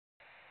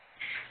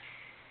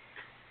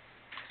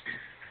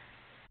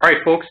All right,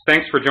 folks,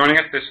 thanks for joining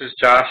us. This is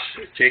Josh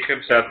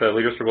Jacobs at the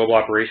Leaders for Global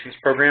Operations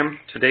program.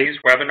 Today's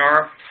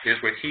webinar is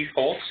with Heath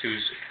Holtz,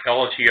 who's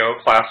LGO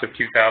class of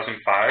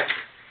 2005.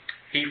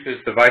 Heath is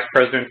the Vice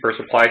President for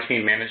Supply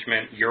Chain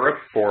Management Europe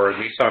for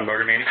Nissan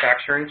Motor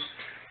Manufacturing,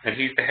 and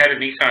he's the head of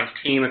Nissan's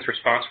team that's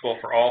responsible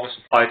for all the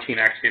supply chain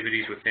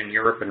activities within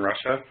Europe and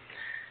Russia.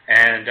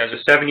 And as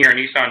a 7-year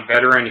Nissan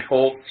veteran,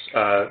 Holtz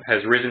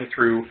has risen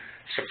through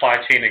supply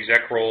chain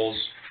exec roles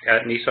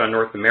at Nissan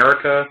North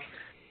America,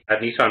 at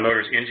Nissan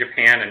Motors in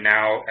Japan, and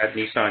now at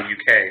Nissan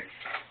UK.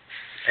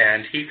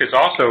 And Heath has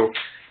also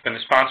been the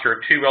sponsor of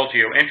 2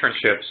 LGO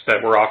internships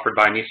that were offered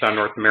by Nissan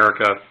North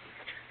America,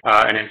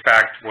 and in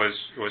fact was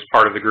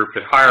part of the group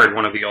that hired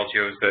one of the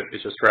LGOs that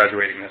is just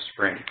graduating this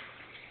spring.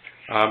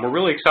 We're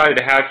really excited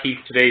to have Heath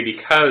today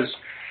because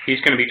he's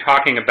going to be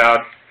talking about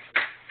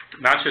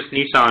not just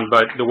Nissan,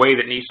 but the way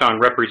that Nissan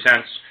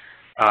represents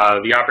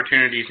the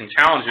opportunities and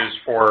challenges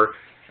for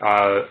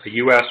a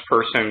U.S.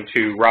 person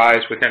to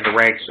rise within the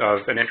ranks of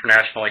an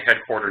internationally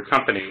headquartered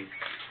company.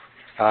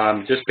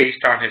 Just based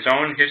on his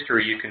own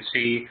history, you can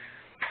see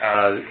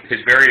his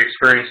varied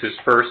experiences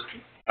first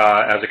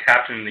as a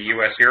captain in the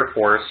U.S. Air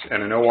Force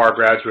and an OR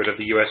graduate of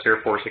the U.S.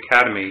 Air Force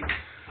Academy.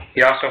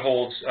 He also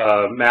holds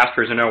a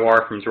master's in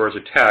OR from Georgia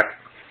Tech,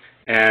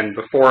 and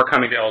before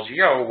coming to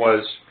LGO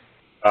was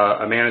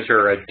a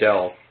manager at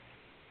Dell.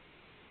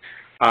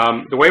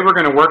 The way we're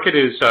going to work it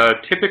is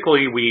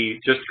typically we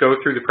just go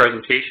through the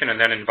presentation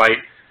and then invite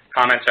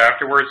comments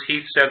afterwards.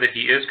 Heath said that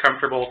he is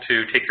comfortable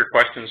to take your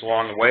questions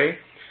along the way.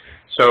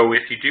 So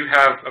if you do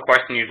have a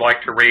question you'd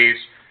like to raise,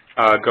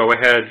 go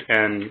ahead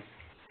and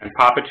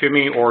pop it to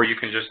me, or you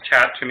can just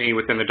chat to me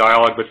within the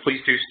dialogue, but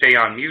please do stay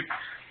on mute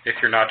if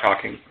you're not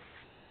talking.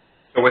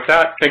 So with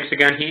that, thanks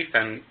again, Heath,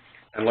 and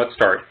let's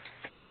start.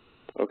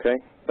 Okay,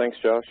 thanks,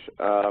 Josh.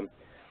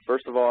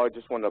 First of all, I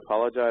just wanted to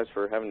apologize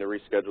for having to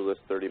reschedule this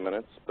 30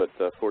 minutes, but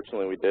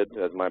fortunately we did,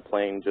 as my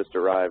plane just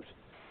arrived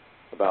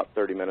about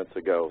 30 minutes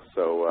ago,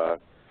 so I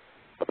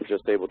was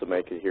just able to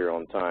make it here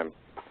on time.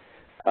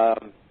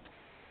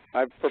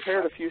 I've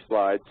prepared a few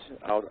slides.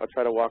 I'll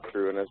try to walk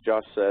through, and as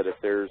Josh said, if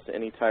there's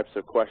any types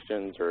of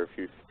questions or if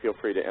you feel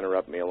free to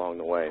interrupt me along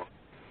the way.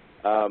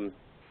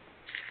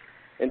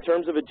 In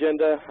terms of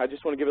agenda, I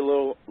just want to give a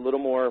little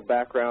more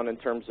background in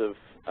terms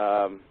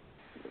of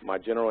my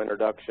general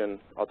introduction.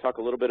 I'll talk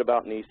a little bit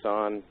about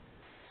Nissan,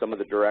 some of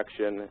the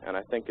direction, and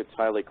I think it's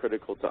highly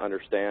critical to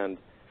understand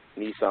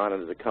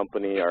Nissan as a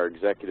company, our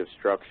executive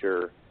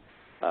structure,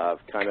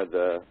 kind of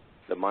the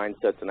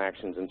mindsets and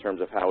actions in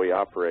terms of how we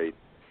operate,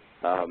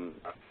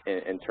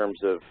 in terms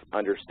of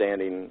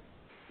understanding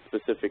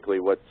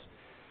specifically what's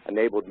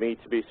enabled me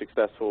to be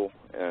successful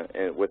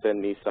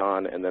within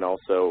Nissan, and then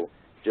also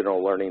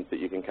general learnings that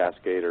you can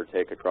cascade or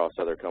take across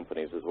other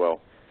companies as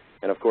well.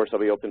 And of course, I'll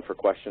be open for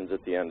questions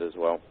at the end as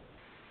well.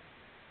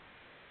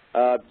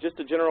 Just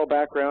a general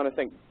background, I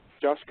think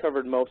Josh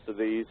covered most of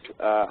these.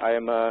 I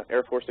am an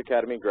Air Force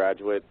Academy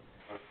graduate.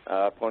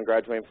 Upon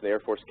graduating from the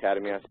Air Force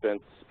Academy, I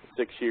spent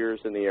 6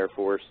 years in the Air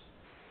Force.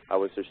 I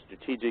was a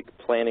strategic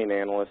planning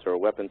analyst or a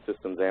weapon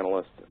systems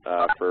analyst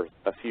for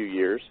a few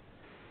years.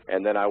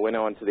 And then I went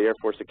on to the Air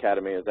Force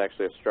Academy as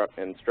actually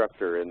an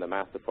instructor in the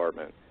math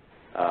department.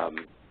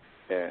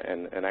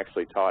 And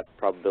actually taught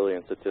probability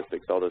and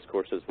statistics, all those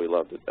courses we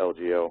loved at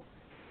LGO.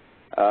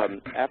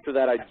 After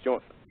that,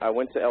 I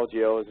went to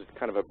LGO as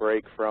kind of a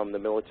break from the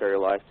military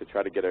life to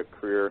try to get a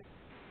career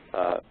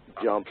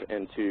jump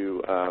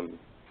into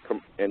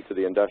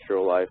the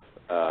industrial life.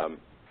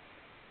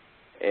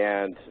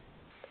 And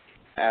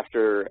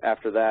after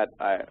that,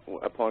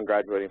 upon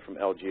graduating from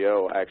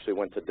LGO, I actually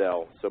went to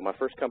Dell. So my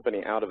first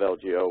company out of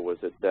LGO was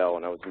at Dell,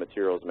 and I was a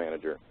materials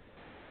manager.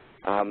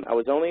 I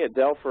was only at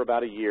Dell for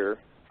about a year.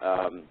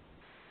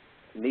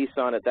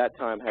 Nissan at that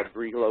time had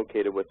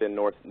relocated within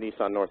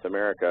Nissan North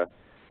America.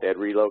 They had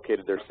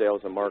relocated their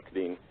sales and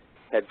marketing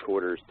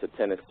headquarters to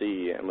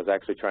Tennessee and was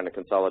actually trying to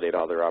consolidate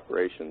all their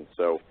operations.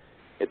 So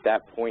at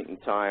that point in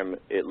time,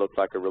 it looked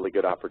like a really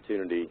good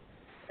opportunity,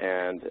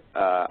 and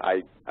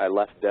I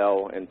left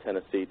Dell in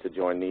Tennessee to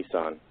join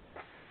Nissan.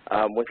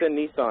 Within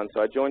Nissan, so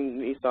I joined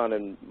Nissan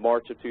in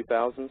March of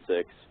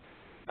 2006.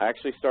 I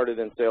actually started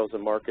in sales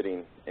and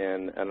marketing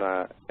in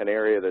an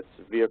area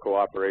that's vehicle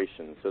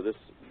operations. So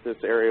this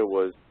area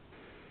was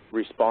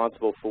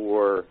responsible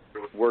for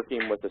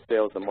working with the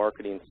sales and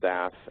marketing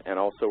staff and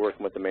also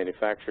working with the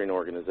manufacturing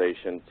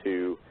organization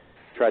to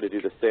try to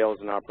do the sales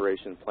and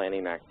operation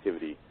planning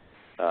activity,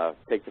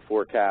 take the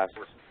forecast,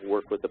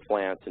 work with the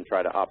plants, and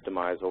try to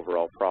optimize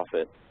overall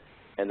profit.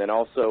 And then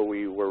also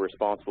we were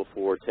responsible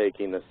for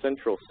taking the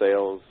central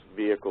sales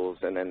vehicles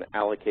and then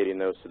allocating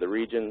those to the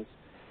regions,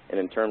 and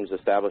in terms of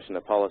establishing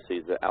the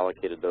policies that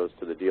allocated those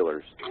to the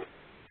dealers.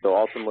 So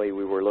ultimately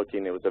we were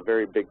looking, it was a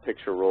very big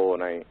picture role,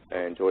 and I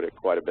enjoyed it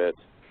quite a bit.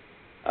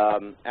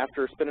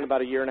 After spending about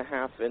a year and a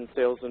half in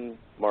sales and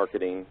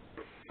marketing,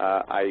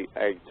 I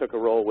took a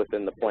role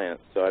within the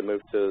plant. So I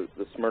moved to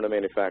the Smyrna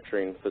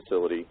manufacturing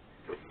facility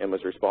and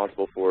was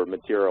responsible for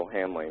material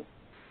handling.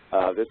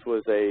 This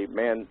was a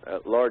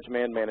large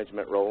man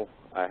management role.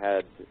 I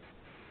had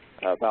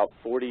about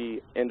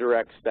 40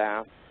 indirect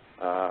staff.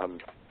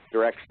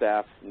 Direct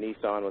staff,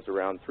 Nissan was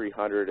around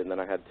 300, and then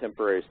I had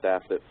temporary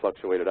staff that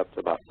fluctuated up to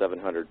about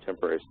 700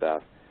 temporary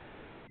staff.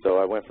 So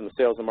I went from the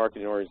sales and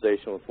marketing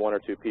organization with 1 or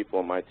 2 people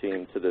on my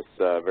team to this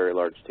very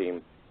large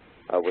team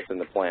within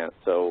the plant.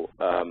 So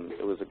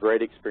it was a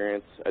great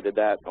experience. I did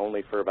that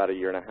only for about 1.5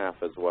 years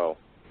as well.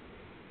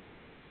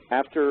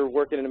 After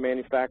working in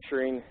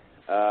manufacturing,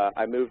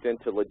 I moved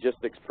into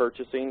logistics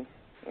purchasing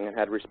and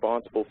had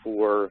responsible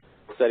for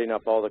setting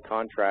up all the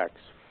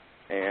contracts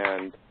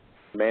and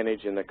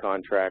managing the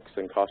contracts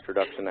and cost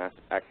reduction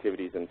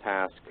activities and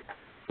tasks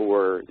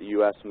for the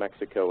U.S.,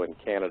 Mexico, and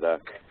Canada.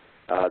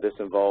 This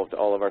involved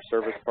all of our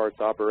service parts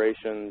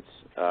operations,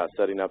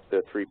 setting up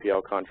the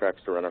 3PL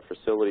contracts to run our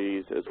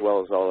facilities, as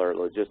well as all our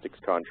logistics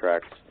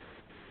contracts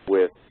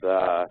with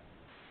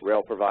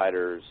rail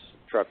providers,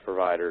 truck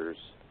providers,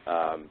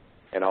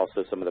 and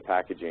also some of the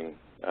packaging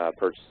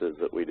purchases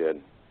that we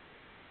did.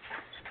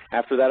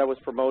 After that, I was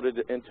promoted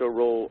into a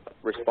role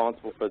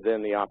responsible for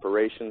then the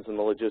operations and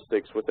the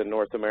logistics within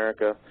North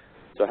America.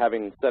 So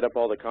having set up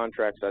all the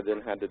contracts, I then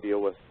had to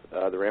deal with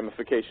the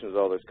ramifications of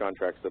all those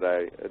contracts that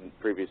I had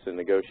previously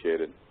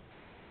negotiated.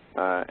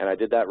 And I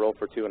did that role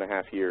for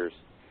 2.5 years.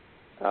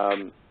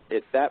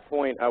 At that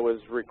point, I was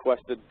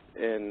requested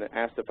and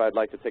asked if I'd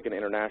like to take an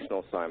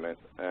international assignment.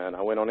 And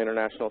I went on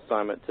international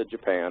assignment to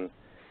Japan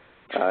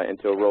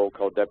into a role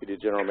called Deputy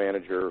General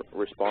Manager,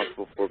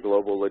 responsible for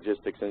global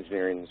logistics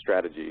engineering and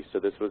strategy. So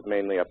this was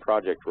mainly a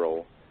project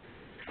role.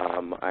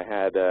 I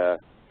had a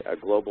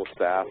global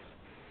staff,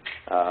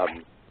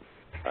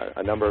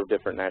 a number of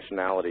different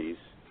nationalities,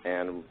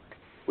 and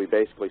we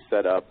basically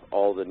set up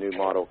all the new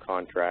model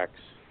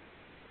contracts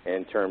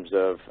in terms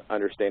of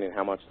understanding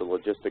how much the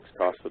logistics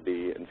costs would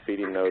be and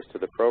feeding those to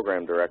the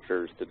program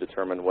directors to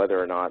determine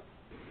whether or not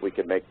we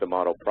could make the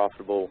model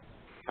profitable,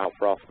 how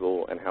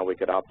profitable, and how we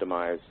could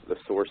optimize the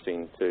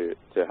sourcing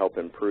to help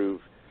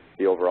improve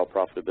the overall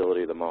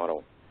profitability of the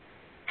model.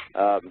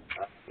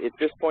 At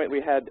this point,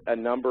 we had a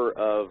number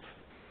of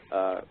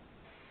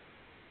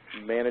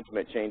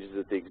management changes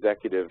at the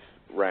executive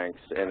ranks,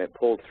 and it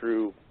pulled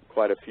through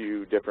quite a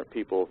few different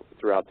people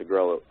throughout the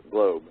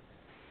globe.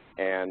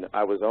 And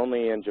I was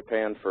only in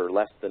Japan for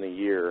less than 1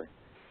 year,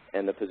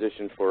 and the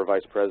position for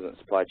Vice President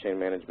Supply Chain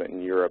Management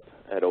in Europe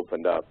had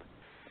opened up.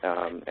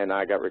 And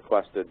I got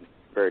requested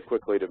very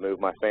quickly to move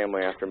my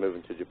family after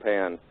moving to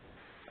Japan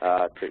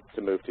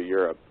to move to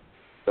Europe.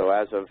 So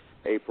as of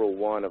April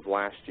 1 of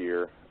last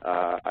year,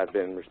 I've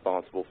been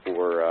responsible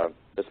for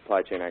the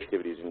supply chain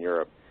activities in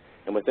Europe.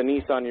 And within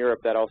Nissan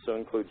Europe, that also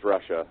includes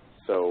Russia.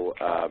 So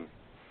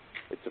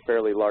it's a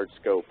fairly large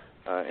scope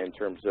in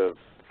terms of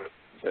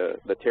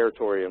the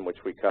territory in which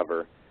we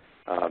cover.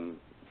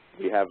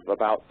 We have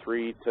about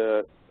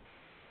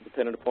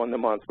depending upon the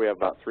month, we have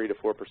about 3 to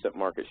 4%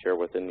 market share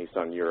within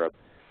Nissan Europe.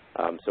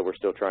 So we're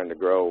still trying to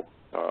grow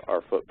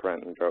our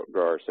footprint and grow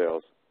our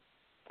sales.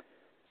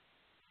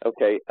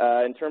 Okay,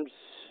 in terms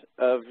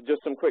of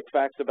just some quick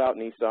facts about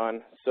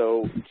Nissan.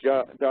 So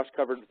Josh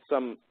covered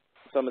some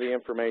of the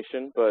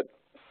information, but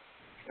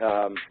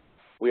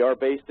we are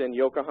based in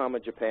Yokohama,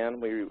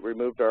 Japan. We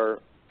removed our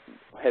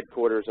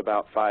headquarters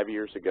about 5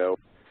 years ago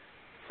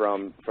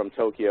from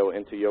Tokyo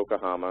into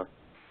Yokohama.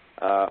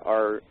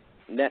 Our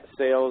net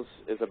sales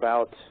is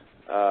about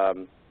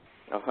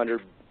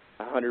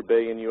 100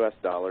 billion US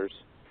dollars,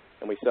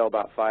 and we sell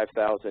about 5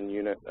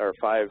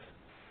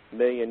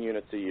 million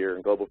units a year,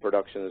 and global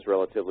production is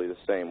relatively the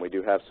same. We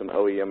do have some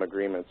OEM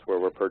agreements where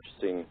we're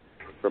purchasing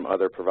from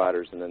other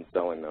providers and then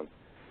selling them.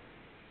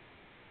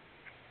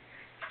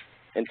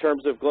 In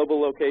terms of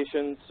global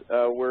locations,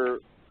 we're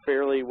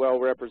fairly well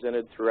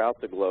represented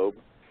throughout the globe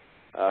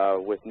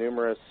with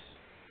numerous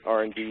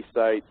R&D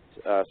sites.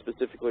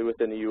 Specifically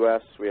within the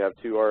U.S., we have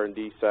 2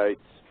 R&D sites.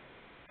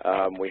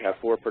 We have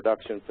 4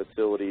 production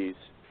facilities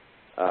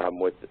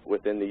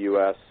within the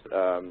U.S.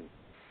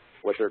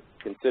 What they're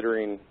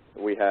considering,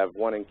 we have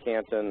 1 in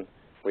Canton,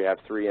 we have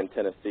 3 in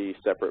Tennessee,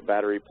 separate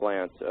battery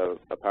plants,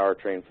 a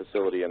powertrain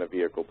facility, and a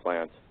vehicle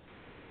plant.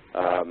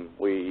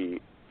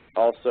 We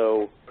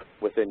also,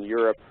 within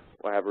Europe,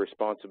 have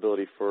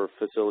responsibility for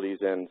facilities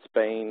in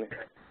Spain,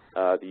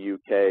 the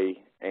UK,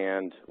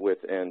 and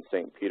within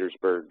St.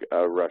 Petersburg,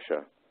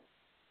 Russia.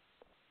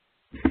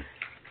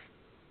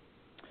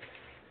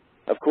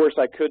 Of course,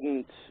 I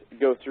couldn't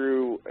go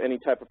through any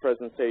type of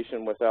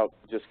presentation without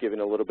just giving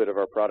a little bit of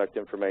our product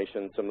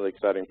information, some of the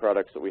exciting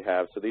products that we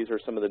have. So these are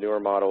some of the newer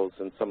models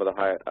and some of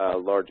the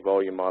large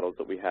volume models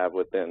that we have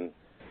within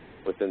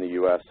the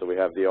U.S. So we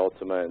have the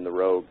Ultima and the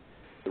Rogue.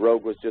 The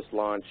Rogue was just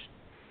launched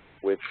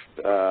with,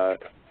 I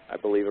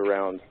believe,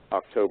 around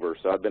October.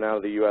 So I've been out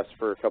of the U.S.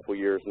 for a couple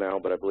years now,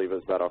 but I believe it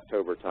was about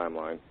October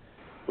timeline.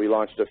 We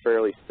launched a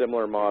fairly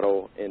similar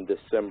model in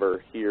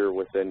December here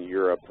within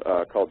Europe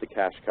called the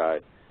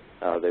Qashqai.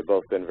 They've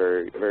both been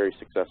very, very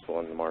successful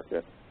in the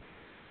market.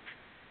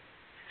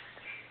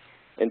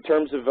 In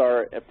terms of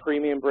our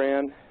premium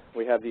brand,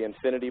 we have the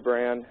Infinity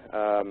brand.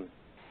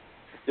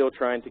 Still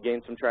trying to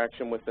gain some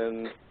traction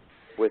within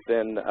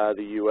the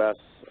U.S.,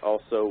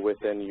 also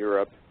within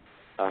Europe.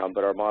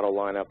 but our model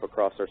lineup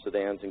across our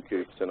sedans and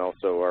coupes and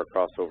also our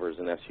crossovers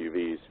and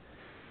SUVs.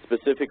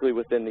 Specifically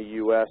within the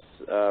U.S.,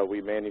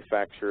 we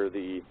manufacture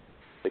the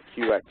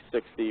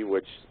QX60,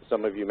 which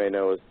some of you may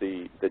know as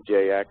the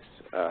JX,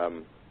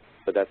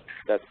 but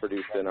that's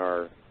produced in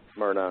our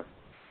Smyrna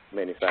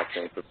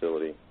manufacturing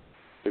facility.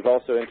 We've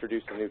also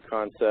introduced a new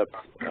concept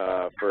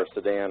for a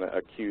sedan,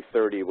 a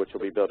Q30, which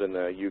will be built in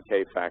the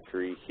UK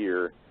factory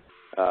here.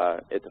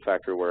 It's a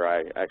factory where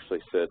I actually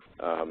sit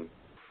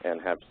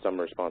and have some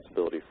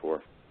responsibility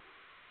for.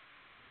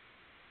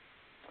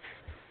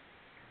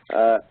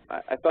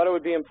 I thought it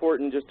would be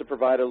important just to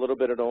provide a little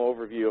bit of an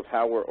overview of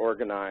how we're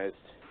organized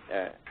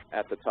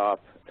at the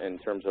top in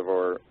terms of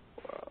our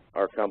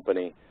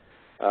company.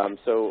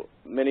 So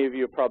many of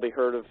you have probably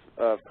heard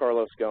of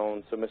Carlos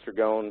Ghosn. So Mr.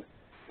 Ghosn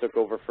took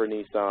over for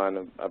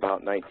Nissan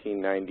about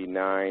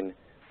 1999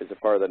 as a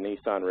part of the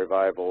Nissan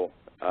revival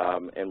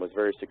and was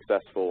very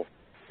successful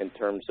in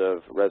terms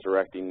of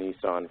resurrecting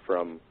Nissan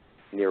from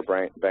near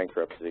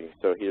bankruptcy.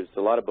 So he has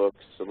a lot of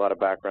books, a lot of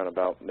background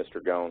about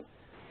Mr.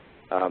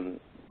 Ghosn.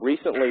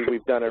 Recently,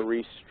 we've done a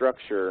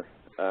restructure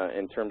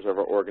in terms of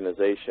our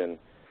organization.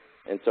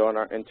 And so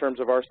in terms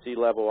of our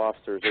C-level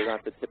officers, they're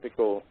not the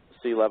typical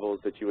C-levels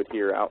that you would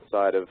hear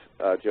outside of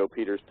Joe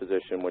Peters'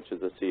 position, which is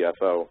the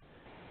CFO.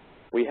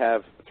 We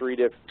have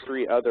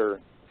three other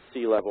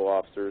C-level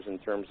officers in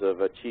terms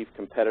of a chief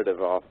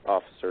competitive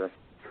officer.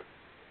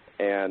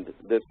 And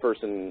this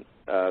person,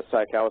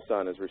 Sai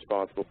Kawasan, is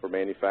responsible for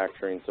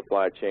manufacturing,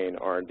 supply chain,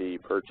 R&D,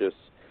 purchase,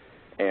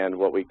 and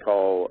what we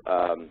call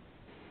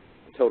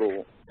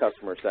total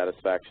customer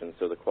satisfaction,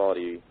 so the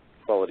quality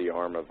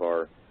arm of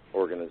our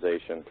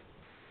organization.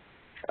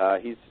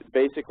 He's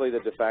basically the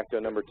de facto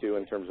number 2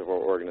 in terms of our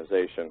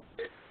organization.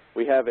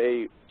 We have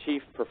a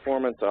chief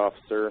performance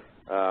officer,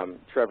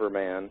 Trevor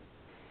Mann,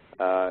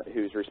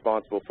 who's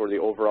responsible for the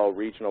overall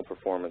regional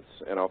performance,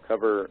 and I'll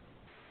cover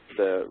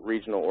the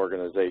regional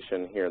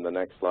organization here in the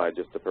next slide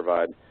just to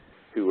provide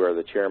who are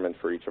the chairmen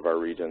for each of our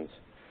regions.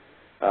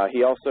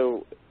 He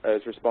also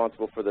is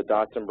responsible for the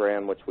Datsun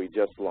brand, which we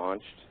just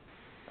launched,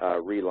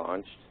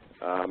 relaunched,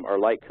 our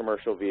light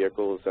commercial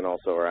vehicles, and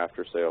also our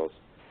after sales.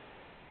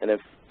 And if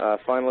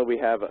finally we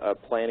have a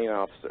planning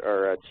officer,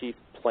 or a chief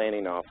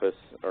planning office,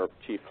 or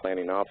chief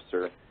planning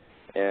officer,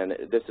 and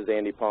this is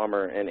Andy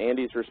Palmer, and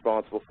Andy's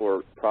responsible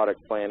for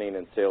product planning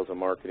and sales and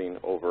marketing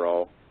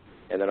overall,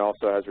 and then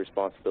also has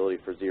responsibility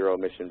for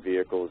zero-emission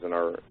vehicles and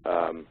our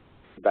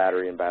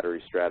battery and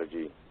battery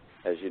strategy.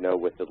 As you know,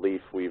 with the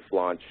Leaf, we've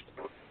launched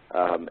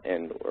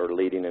and are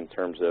leading in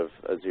terms of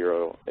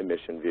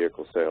zero-emission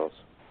vehicle sales.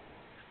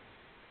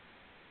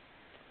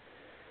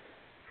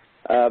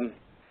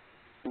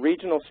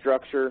 Regional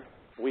structure,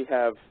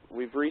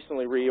 we've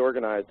recently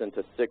reorganized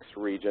into 6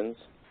 regions.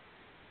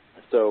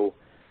 So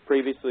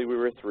previously we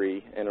were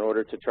 3, and in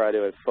order to try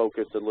to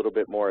focus a little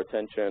bit more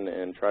attention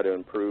and try to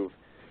improve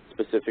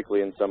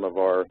specifically in some of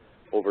our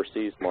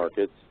overseas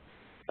markets,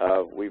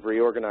 we've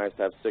reorganized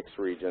to have 6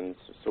 regions.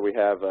 So we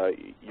have a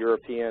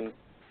European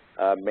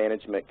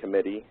Management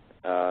Committee,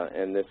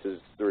 and this is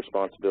the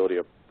responsibility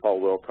of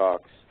Paul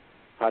Wilcox.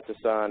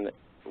 Hatsusan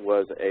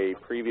was a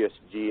previous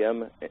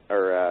GM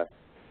or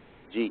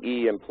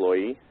GE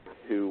employee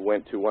who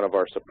went to one of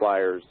our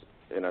suppliers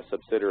in a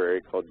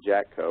subsidiary called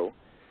Jatco,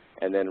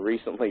 and then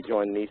recently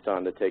joined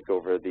Nissan to take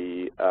over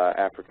the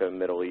Africa,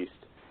 Middle East,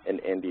 and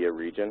India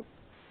region.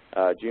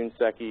 Jun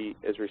Seki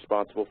is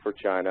responsible for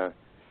China,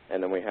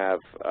 and then we have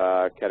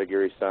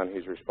Katagiri-san,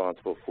 who's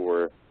responsible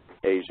for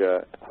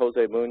Asia.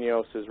 Jose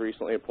Munoz is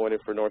recently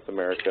appointed for North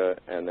America,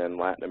 and then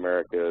Latin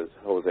America is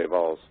Jose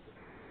Valls.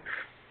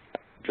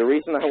 The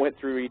reason I went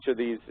through each of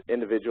these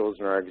individuals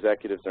and our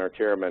executives and our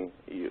chairman,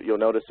 you'll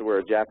notice that we're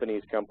a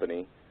Japanese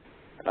company.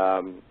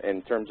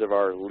 In terms of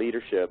our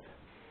leadership,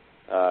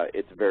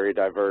 it's very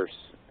diverse,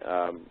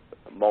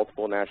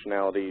 multiple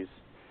nationalities,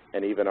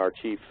 and even our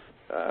chief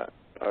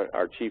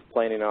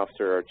planning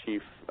officer, our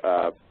chief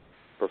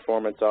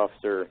performance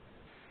officer,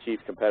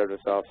 chief competitive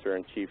officer,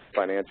 and chief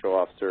financial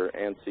officer,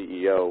 and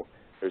CEO.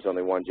 There's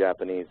only one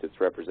Japanese that's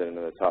represented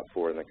in the top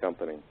 4 in the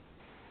company.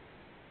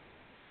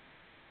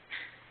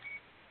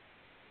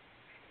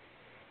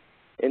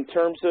 In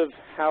terms of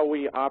how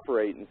we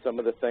operate and some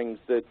of the things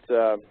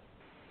that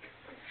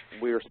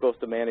we are supposed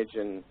to manage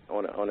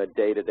on a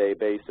day-to-day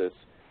basis,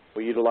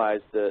 we utilize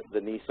the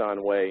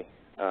Nissan way,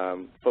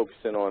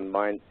 focusing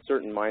on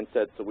certain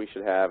mindsets that we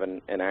should have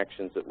and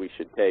actions that we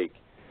should take.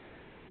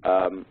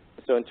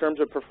 So in terms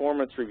of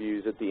performance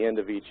reviews at the end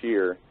of each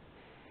year,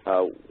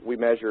 we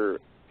measure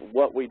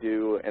what we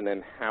do and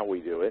then how we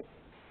do it.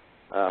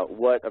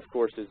 What, of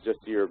course, is just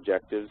your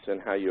objectives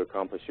and how you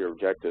accomplish your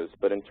objectives.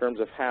 But in terms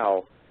of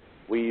how,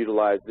 we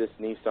utilize this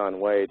Nissan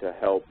way to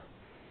help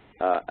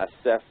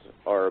assess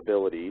our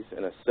abilities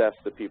and assess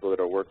the people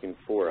that are working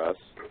for us,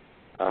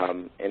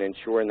 and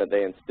ensuring that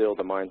they instill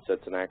the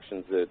mindsets and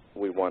actions that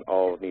we want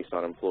all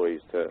Nissan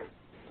employees to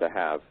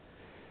have.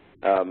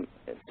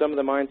 Some of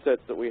the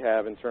mindsets that we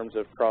have in terms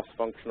of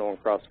cross-functional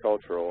and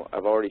cross-cultural,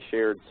 I've already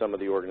shared some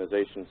of the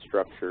organization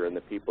structure and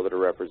the people that are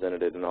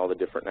represented and all the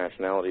different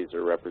nationalities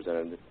are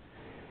represented.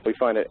 we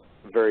find it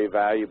very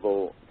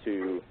valuable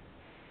to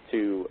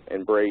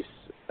embrace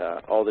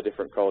all the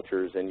different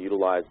cultures and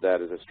utilize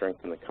that as a strength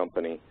in the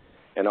company,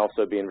 and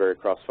also being very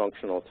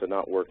cross-functional to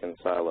not work in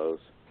silos.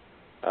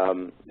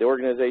 The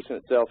organization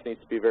itself needs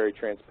to be very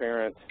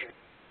transparent,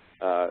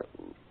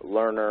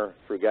 learner,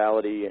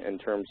 frugality in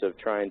terms of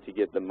trying to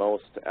get the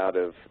most out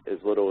of as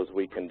little as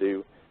we can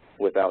do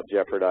without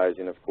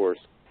jeopardizing, of course,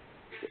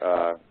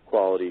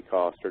 quality,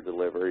 cost, or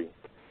delivery.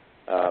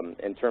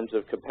 In terms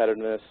of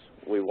competitiveness,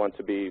 we want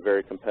to be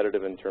very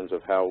competitive in terms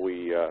of how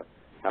we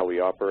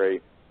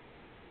operate.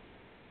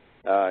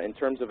 In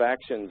terms of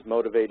actions,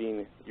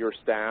 motivating your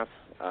staff,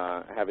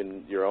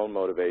 having your own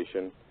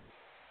motivation,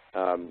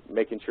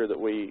 making sure that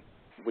we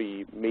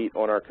meet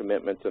on our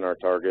commitments and our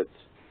targets,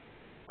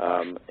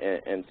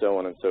 and so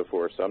on and so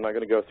forth. So I'm not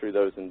going to go through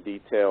those in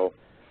detail,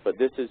 but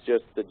this is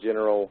just the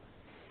general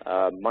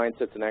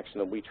mindsets and action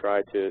that we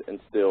try to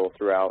instill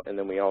throughout, and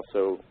then we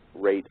also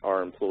rate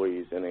our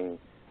employees and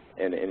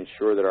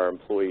ensure that our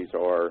employees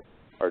are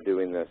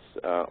doing this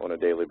on a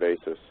daily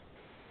basis.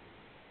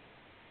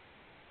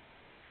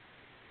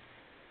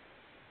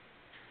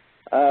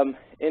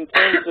 In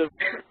terms of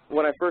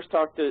when I first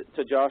talked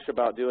to Josh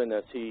about doing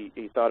this,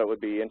 he thought it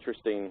would be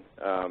interesting,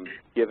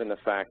 given the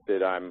fact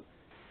that I'm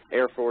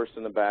Air Force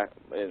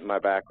in my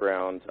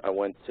background. I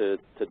went to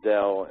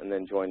Dell and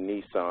then joined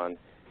Nissan,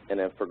 and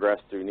then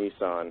progressed through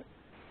Nissan,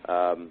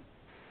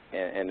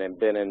 and then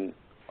been in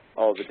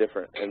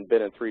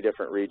been in 3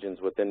 different regions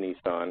within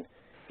Nissan.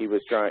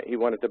 He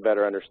wanted to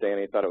better understand.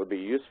 He thought it would be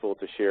useful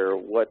to share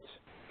what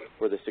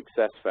were the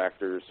success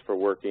factors for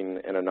working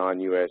in a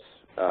non-U.S.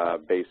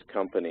 based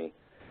company.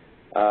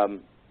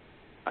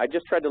 I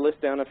just tried to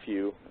list down a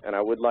few, and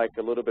I would like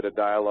a little bit of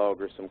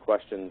dialogue or some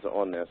questions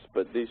on this,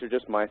 but these are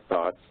just my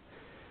thoughts.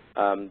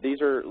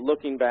 These are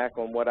looking back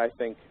on what I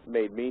think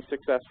made me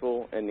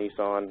successful in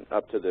Nissan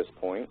up to this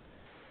point,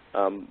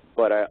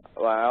 but I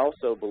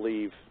also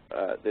believe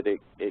that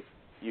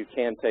you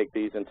can take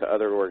these into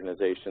other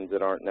organizations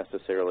that aren't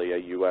necessarily a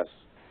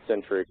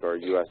U.S.-centric or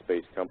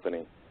U.S.-based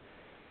company.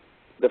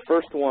 The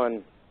first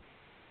one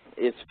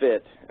is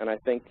fit, and I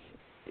think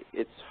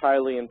it's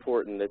highly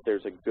important that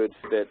there's a good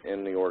fit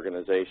in the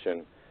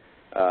organization,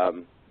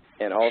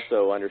 and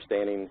also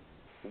understanding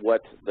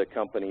what the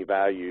company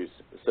values.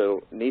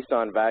 So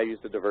Nissan values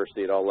the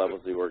diversity at all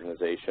levels of the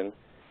organization.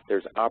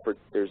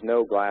 There's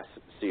no glass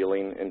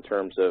ceiling in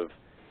terms of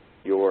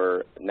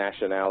your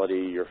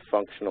nationality, your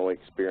functional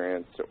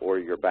experience, or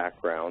your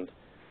background.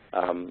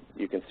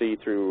 You can see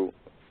through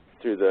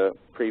the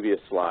previous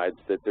slides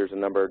that there's a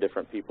number of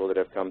different people that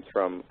have come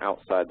from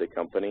outside the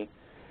company,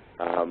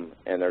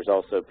 and there's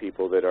also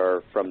people that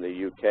are from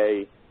the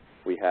UK.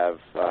 We have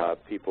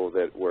people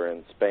that were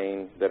in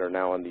Spain that are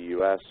now in the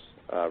US,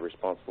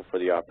 responsible for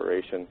the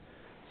operation.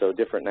 So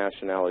different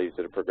nationalities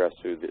that have progressed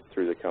through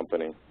the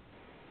company.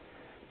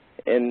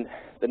 And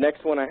the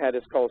next one I had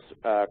is called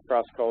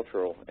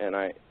cross-cultural, and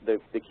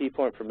the key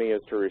point for me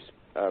is to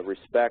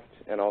respect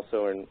and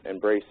also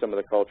embrace some of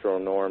the cultural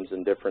norms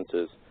and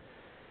differences.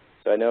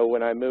 So I know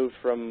when I moved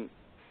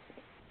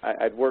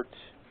I'd worked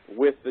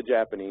with the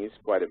Japanese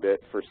quite a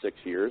bit for 6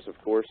 years, of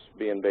course,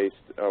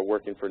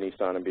 working for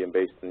Nissan and being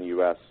based in the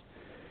U.S.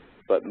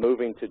 But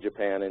moving to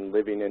Japan and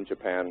living in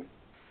Japan,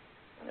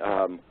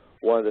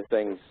 one of the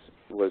things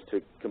was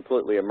to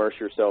completely immerse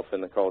yourself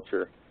in the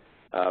culture.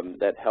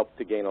 That helped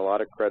to gain a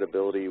lot of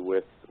credibility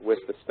with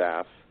the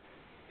staff.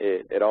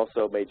 It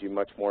also made you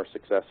much more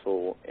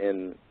successful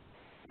in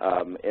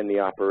the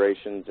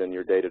operations and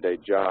your day-to-day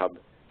job,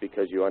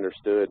 because you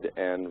understood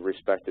and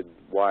respected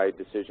why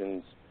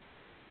decisions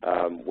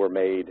were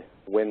made,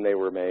 when they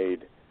were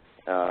made,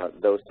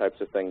 those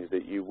types of things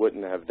that you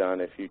wouldn't have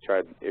done if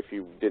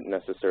you didn't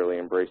necessarily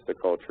embrace the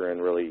culture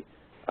and really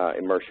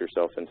immerse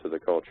yourself into the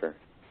culture.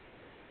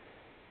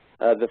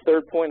 The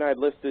third point I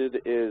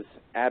listed is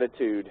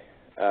attitude.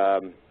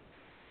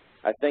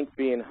 I think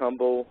being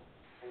humble,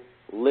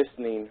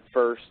 listening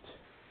first,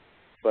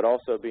 but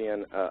also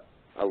being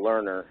a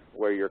learner,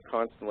 where you're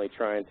constantly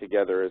trying to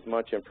gather as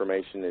much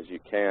information as you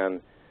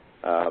can,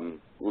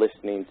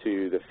 listening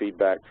to the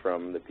feedback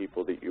from the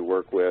people that you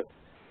work with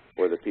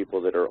or the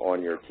people that are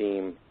on your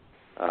team,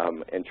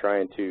 and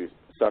trying to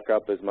suck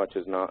up as much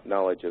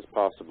knowledge as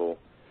possible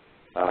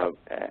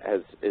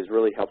has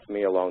really helped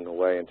me along the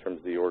way in terms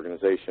of the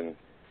organization.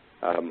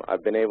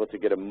 I've been able to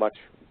get a much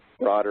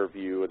broader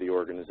view of the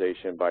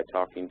organization by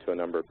talking to a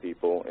number of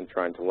people and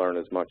trying to learn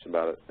as much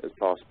about it as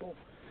possible.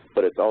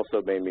 But it's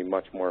also made me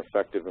much more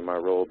effective in my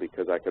role,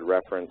 because I could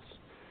reference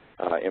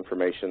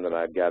information that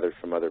I've gathered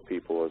from other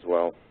people as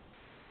well.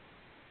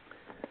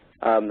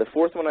 The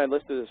fourth one I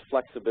listed is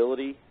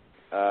flexibility,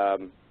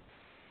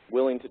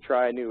 willing to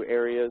try new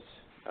areas.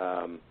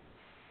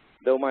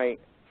 Though my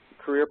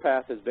career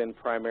path has been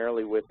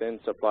primarily within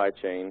supply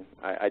chain,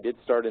 I did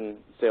start in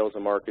sales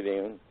and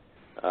marketing.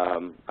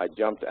 I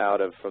jumped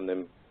out of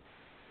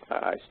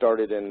I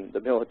started in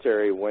the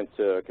military, went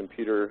to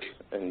computers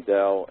and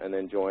Dell, and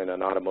then joined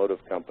an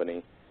automotive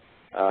company.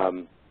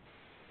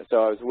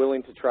 so I was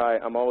willing to try.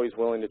 I'm always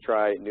willing to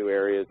try new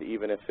areas,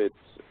 even if it's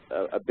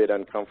a bit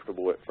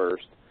uncomfortable at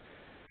first.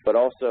 But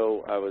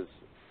also,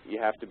 you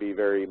have to be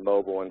very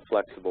mobile and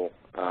flexible,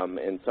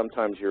 and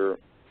sometimes you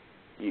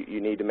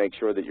need to make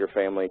sure that your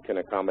family can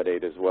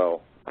accommodate as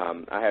well.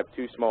 I have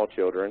 2 small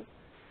children,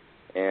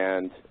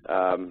 and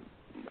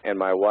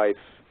my wife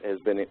has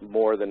been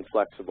more than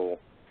flexible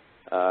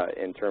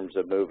in terms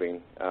of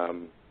moving.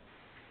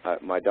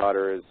 My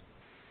daughter is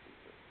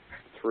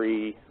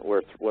 3,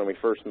 when we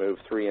first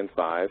moved, 3 and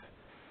 5,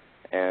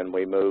 and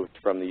we moved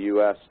from the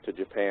U.S. to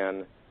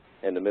Japan.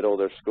 In the middle of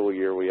their school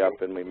year, we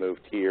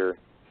moved here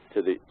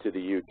to the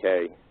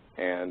U.K.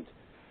 And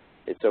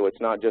so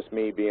it's not just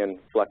me being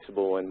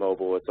flexible and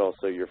mobile; it's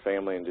also your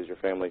family, and does your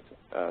family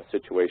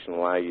situation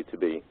allow you to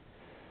be?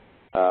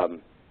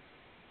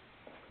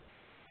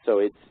 So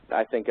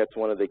I think that's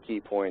one of the key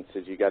points: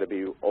 is you got to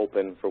be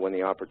open for when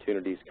the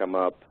opportunities come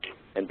up,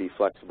 and be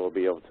flexible,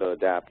 be able to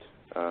adapt.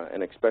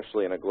 And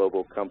especially in a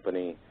global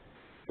company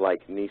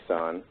like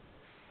Nissan,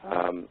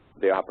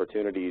 the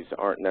opportunities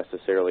aren't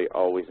necessarily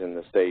always in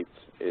the States.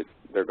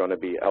 They're going to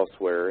be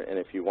elsewhere, and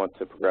if you want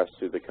to progress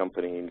through the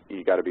company,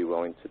 you got to be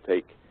willing to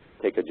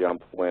take a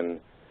jump when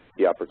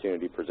the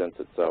opportunity presents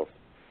itself.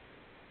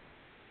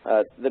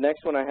 The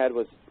next one I had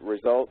was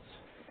results,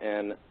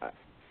 and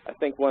I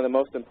think one of the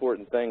most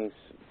important things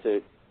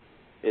is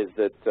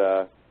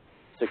that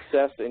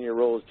success in your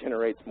roles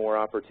generates more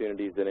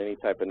opportunities than any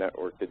type of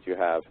network that you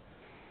have.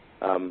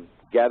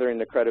 Gathering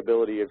the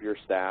credibility of your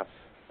staff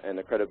and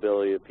the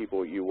credibility of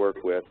people you work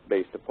with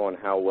based upon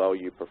how well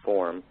you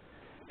perform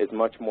is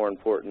much more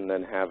important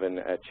than having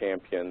a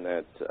champion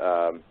that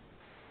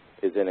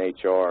is in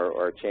HR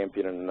or a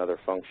champion in another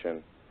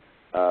function,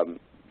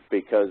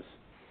 because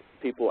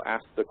people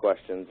ask the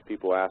questions,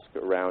 people ask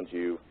around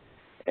you,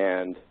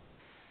 and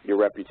your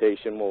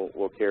reputation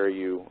will carry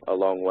you a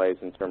long ways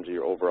in terms of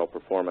your overall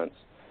performance.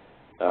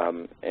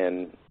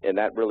 And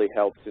that really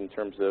helps in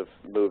terms of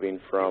moving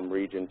from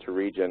region to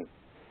region,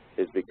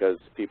 is because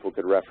people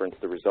could reference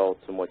the results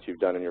and what you've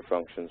done in your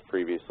functions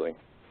previously.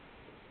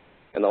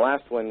 And the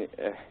last one,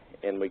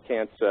 and we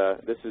can't,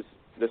 this is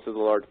a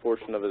large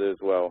portion of it as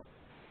well,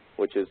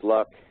 which is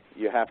luck.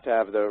 You have to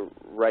have the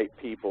right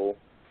people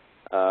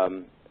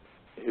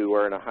who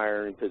are in a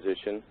hiring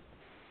position,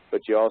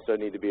 but you also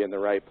need to be in the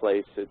right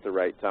place at the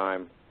right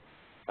time.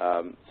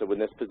 So when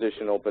this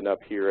position opened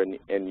up here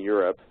in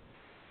Europe,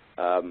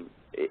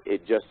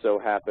 it just so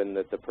happened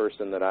that the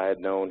person that I had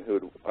known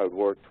who I'd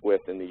worked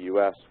with in the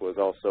U.S. was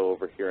also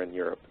over here in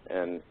Europe,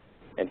 and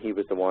he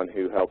was the one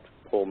who helped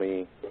pull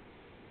me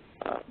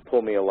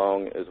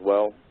along as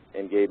well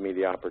and gave me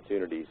the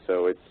opportunity.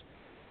 So it's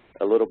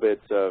a little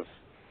bit of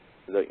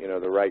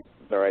the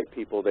right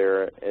people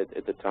there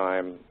at the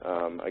time,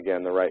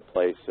 again, the right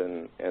place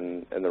and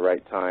the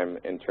right time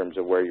in terms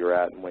of where you're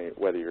at and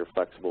whether you're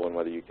flexible and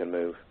whether you can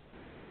move.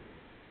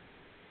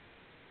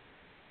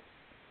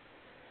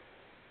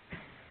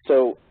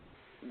 So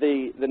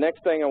the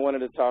next thing I wanted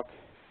to talk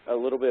a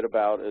little bit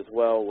about as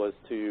well was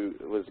to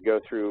go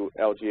through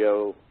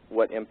LGO,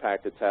 what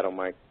impact it's had on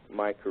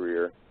my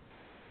career.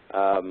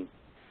 The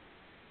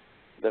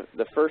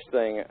first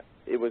thing,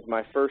 it was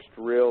my first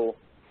real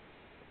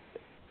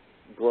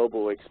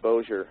global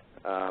exposure.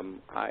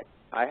 I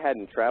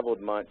hadn't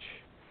traveled much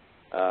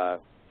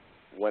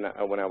when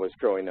I was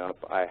growing up.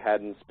 I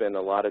hadn't spent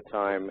a lot of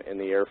time in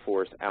the Air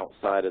Force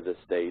outside of the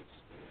States.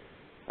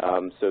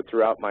 So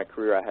throughout my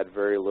career, I had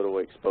very little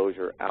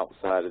exposure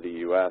outside of the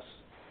U.S.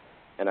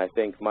 And I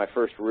think my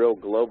first real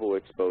global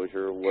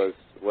exposure was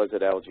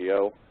at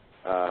LGO,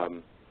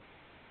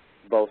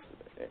 both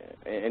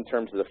in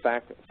terms of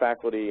the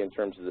faculty, in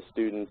terms of the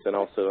students, and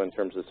also in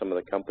terms of some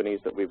of the companies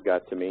that we've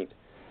got to meet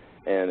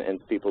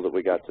and people that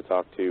we got to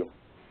talk to.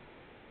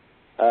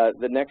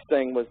 The next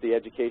thing was the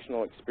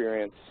educational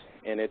experience,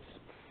 and it's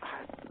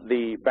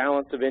the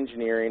balance of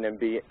engineering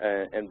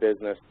and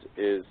business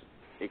is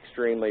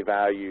extremely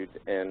valued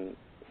in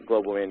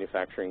global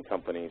manufacturing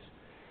companies.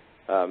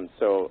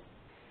 So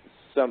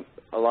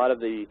a lot of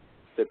the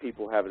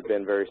people who have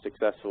been very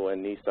successful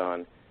in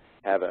Nissan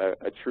have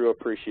a true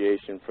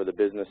appreciation for the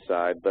business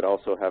side, but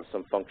also have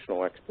some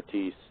functional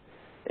expertise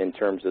in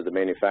terms of the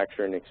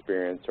manufacturing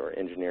experience or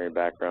engineering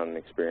background and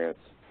experience.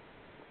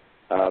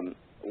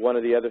 One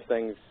of the other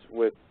things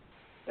with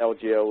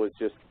LGO was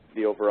just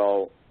the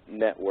overall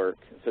network.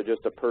 So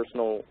just a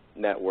personal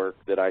network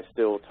that I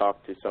still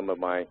talk to some of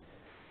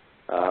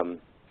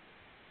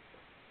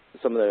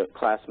the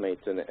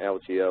classmates in the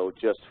LGO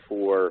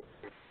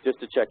just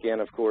to check in,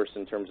 of course,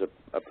 in terms of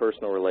a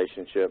personal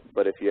relationship.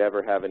 But if you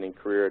ever have any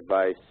career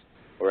advice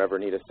or ever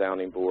need a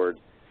sounding board,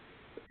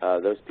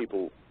 those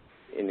people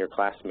in your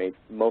classmates,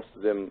 most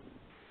of them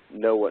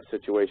know what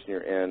situation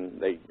you're in.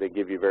 They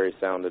give you very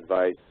sound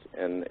advice,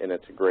 and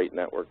it's a great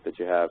network that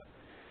you have.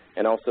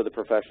 And also the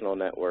professional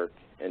network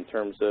in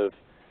terms of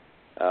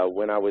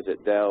when I was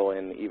at Dell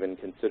and even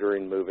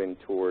considering moving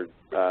toward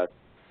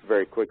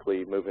very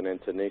quickly moving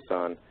into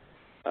Nissan,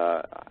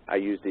 I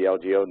used the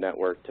LGO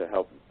network to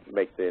help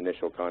make the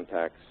initial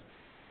contacts.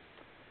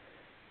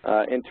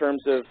 In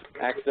terms of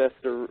access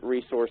to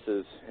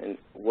resources and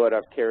what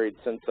I've carried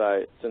since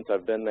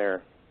I've been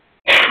there,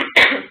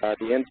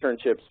 the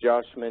internships,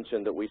 Josh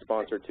mentioned that we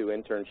sponsored 2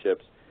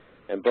 internships,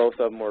 and both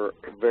of them were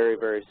very,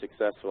 very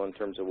successful in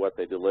terms of what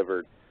they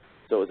delivered.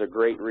 So it was a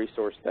great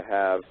resource to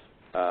have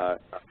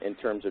in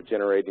terms of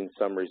generating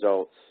some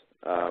results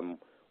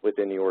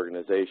within the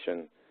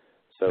organization.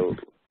 So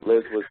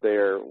Liz was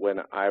there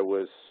when I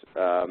was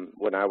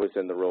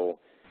in the role,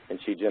 and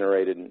she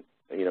generated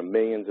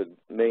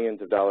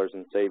millions of dollars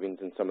in savings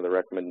in some of the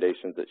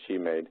recommendations that she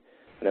made.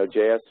 I know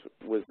JS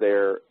was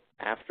there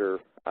after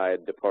I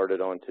had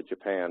departed on to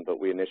Japan, but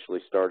we initially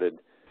started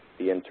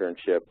the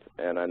internship,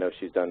 and I know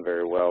she's done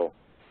very well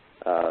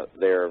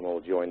there and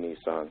will join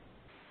Nissan.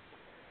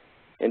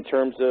 In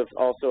terms of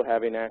also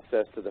having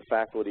access to the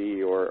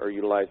faculty or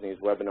utilizing these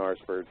webinars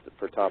for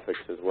topics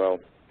as well.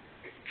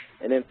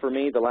 And then for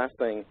me, the last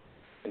thing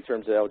in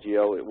terms of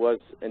LGO, it was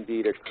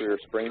indeed a career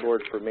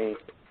springboard for me.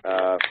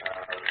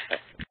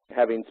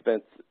 Having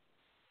spent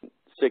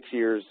 6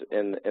 years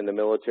in the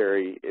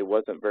military, it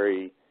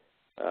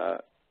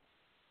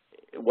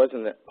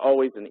wasn't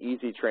always an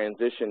easy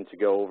transition to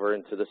go over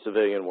into the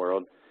civilian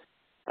world.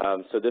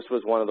 So this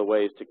was one of the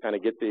ways to kind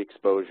of get the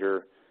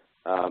exposure,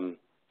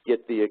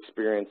 get the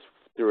experience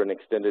through an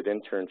extended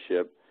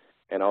internship,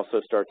 and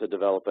also start to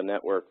develop a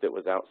network that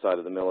was outside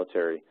of the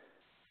military.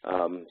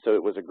 So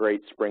it was a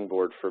great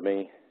springboard for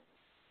me.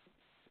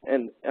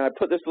 And I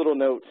put this little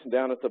note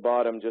down at the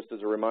bottom just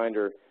as a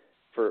reminder.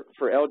 For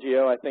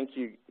LGO, I think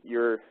you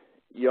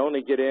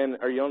only get in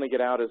or you only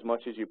get out as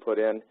much as you put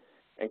in.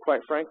 And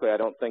quite frankly, I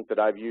don't think that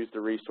I've used the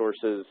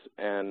resources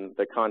and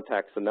the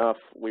contacts enough.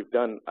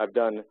 I've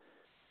done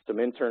some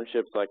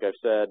internships, like I've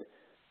said,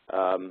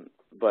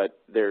 but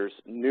there's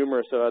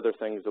numerous other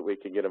things that we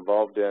could get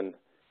involved in,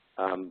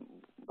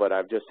 but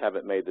I just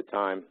haven't made the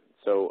time.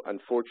 So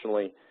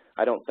unfortunately,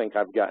 I don't think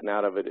I've gotten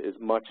out of it as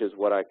much as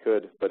what I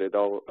could, but it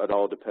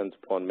all depends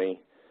upon me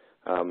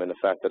and the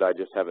fact that I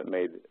just haven't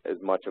made as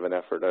much of an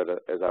effort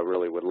as I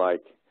really would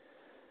like.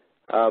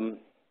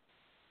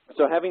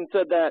 So having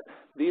said that,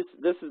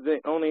 this is the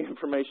only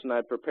information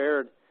I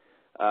prepared.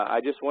 I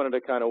just wanted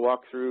to kind of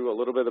walk through a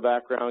little bit of the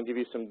background, give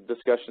you some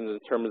discussions in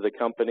terms of the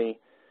company,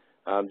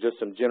 just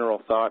some general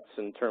thoughts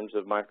in terms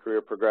of my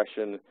career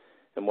progression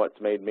and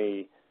what's made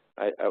me,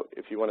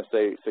 if you want to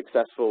say,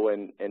 successful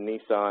in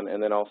Nissan,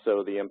 and then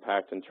also the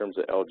impact in terms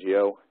of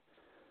LGO.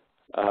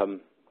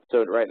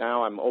 So right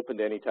now I'm open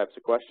to any types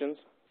of questions.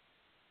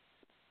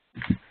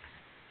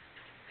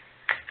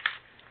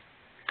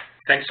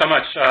 Thanks so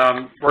much.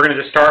 We're going to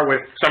just start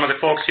with some of the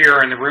folks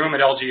here in the room at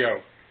LGO.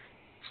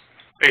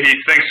 Hey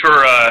Heath, thanks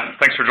for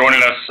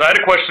joining us. I had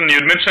a question. You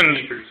had mentioned,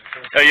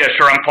 yeah,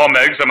 sure. I'm Paul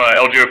Meggs. I'm a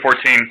LGO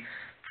 14.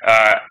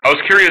 I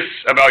was curious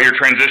about your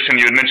transition.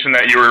 You had mentioned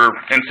that you were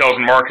in sales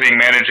and marketing,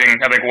 managing,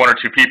 I think, 1 or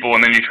 2 people,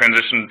 and then you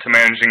transitioned to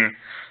managing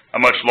a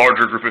much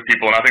larger group of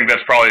people. And I think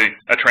that's probably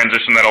a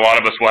transition that a lot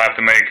of us will have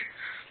to make,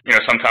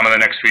 sometime in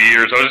the next few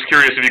years. I was just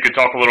curious if you could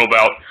talk a little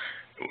about,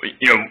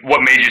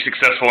 what made you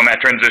successful in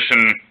that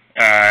transition.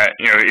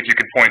 If you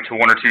could point to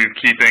 1 or 2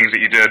 key things that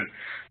you did,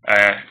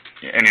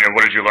 and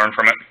what did you learn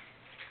from it?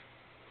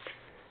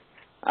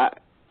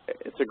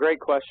 It's a great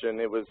question.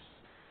 It was,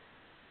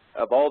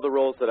 of all the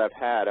roles that I've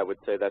had, I would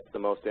say that's the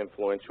most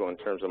influential in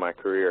terms of my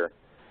career.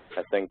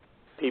 I think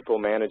people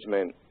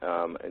management,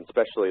 and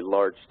especially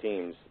large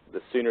teams,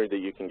 the sooner that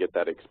you can get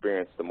that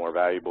experience, the more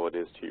valuable it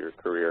is to your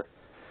career.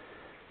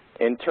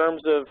 In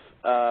terms of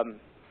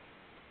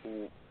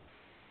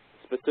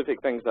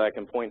specific things that I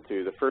can point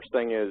to, the first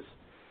thing is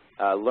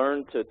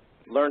learn to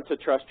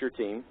trust your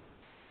team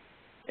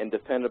and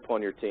depend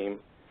upon your team,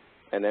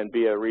 and then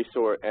be a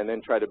resource, and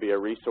then try to be a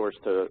resource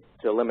to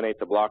eliminate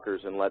the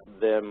blockers and let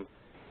them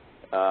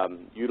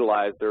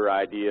utilize their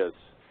ideas.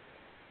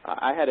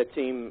 I had a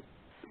team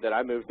that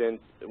I moved in.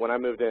 When I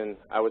moved in,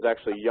 I was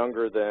actually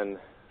younger than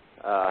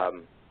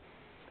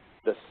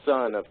the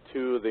son of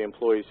 2 of the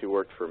employees who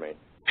worked for me.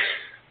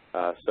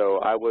 So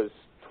I was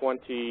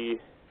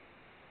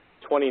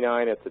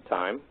 29 at the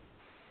time.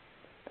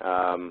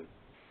 I'm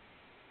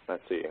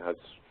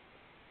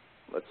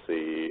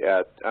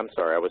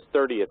sorry, I was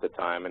 30 at the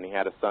time, and he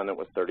had a son that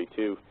was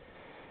 32,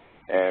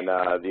 and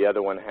the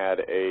other one had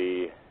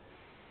a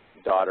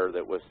daughter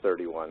that was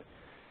 31.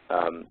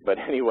 But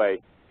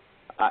anyway,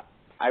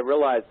 I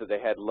realized that they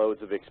had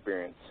loads of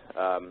experience.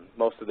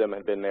 Most of them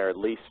had been there at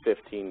least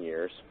 15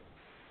 years.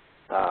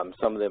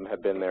 Some of them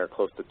had been there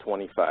close to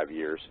 25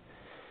 years.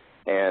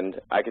 And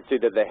I could see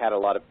that they had a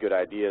lot of good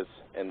ideas,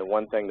 and the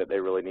one thing that they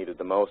really needed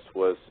the most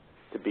was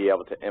to be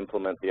able to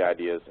implement the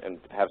ideas and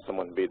have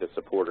someone be the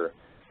supporter.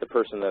 The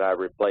person that I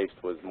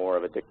replaced was more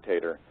of a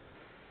dictator.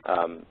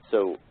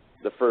 So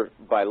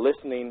by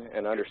listening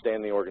and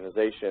understanding the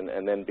organization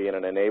and then being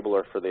an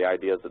enabler for the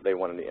ideas that they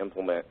wanted to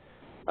implement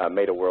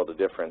made a world of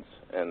difference.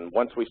 And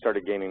once we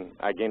started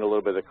I gained a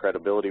little bit of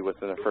credibility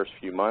within the first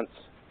few months,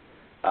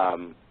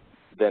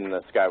 then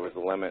the sky was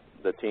the limit.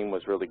 The team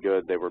was really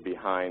good. They were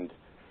behind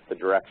the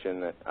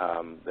direction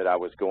that I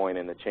was going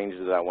and the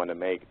changes that I wanted to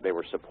make. They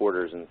were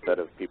supporters instead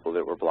of people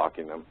that were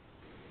blocking them.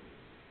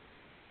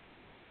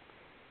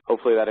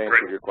 Hopefully that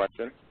answered Great. your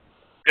question.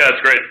 Yeah, that's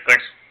great.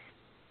 Thanks.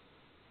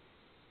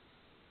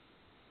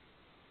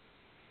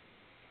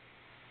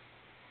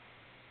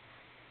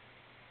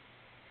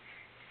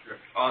 Sure.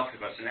 I'll ask a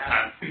question.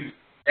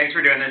 Thanks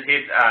for doing this,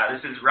 Heath.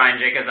 This is Ryan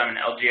Jacobs. I'm an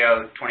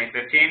LGO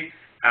 2015.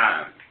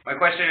 My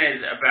question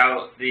is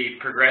about the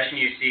progression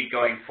you see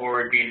going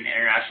forward being an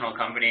international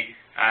company.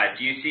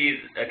 Do you see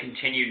a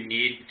continued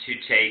need to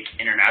take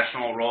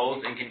international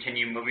roles and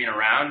continue moving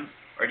around?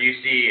 Or do you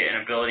see an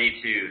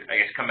ability to, I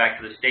guess, come back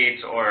to the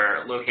States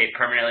or locate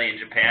permanently in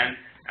Japan?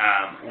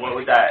 What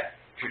would that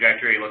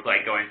trajectory look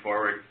like going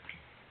forward?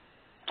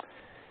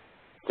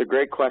 It's a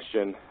great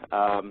question.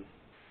 I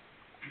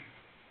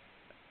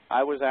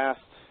was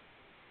asked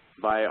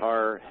by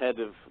our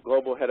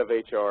global head of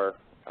HR,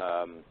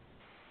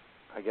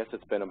 I guess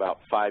it's been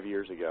about 5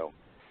 years ago,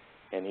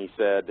 and he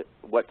said,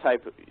 "What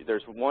type?"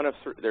 There's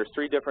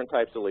three different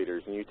types of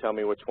leaders, and you tell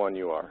me which one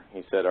you are.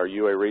 He said, "Are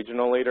you a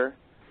regional leader?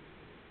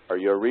 Are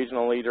you a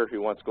regional leader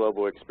who wants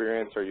global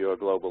experience, or are you a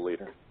global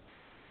leader?"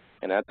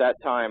 And at that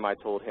time, I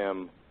told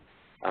him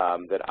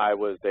that I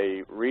was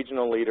a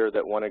regional leader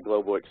that wanted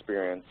global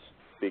experience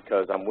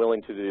because I'm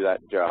willing to do that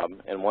job,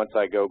 and once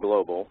I go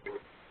global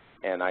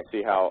and I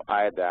see how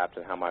I adapt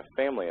and how my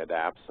family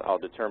adapts, I'll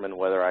determine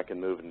whether I can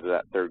move into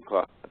that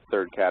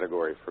third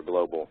category for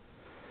global.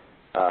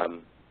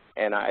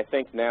 And I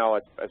think now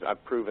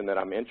I've proven that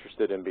I'm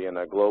interested in being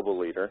a global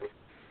leader,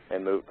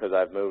 and because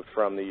I've moved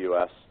from the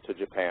U.S. to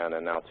Japan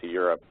and now to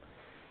Europe.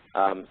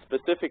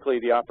 Specifically,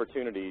 the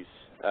opportunities,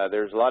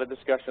 there's a lot of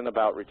discussion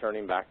about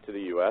returning back to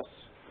the U.S.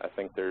 I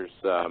think there's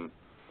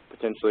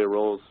potentially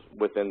roles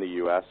within the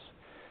U.S.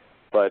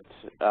 But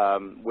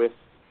with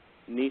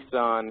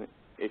Nissan,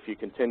 if you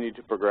continue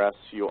to progress,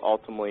 you'll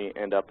ultimately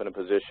end up in a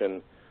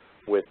position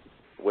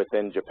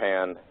within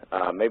Japan,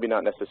 maybe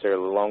not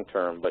necessarily long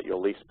term, but you'll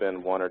at least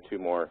spend 1 or 2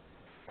 more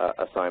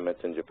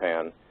assignments in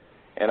Japan.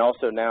 And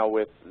also now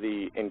with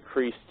the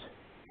increased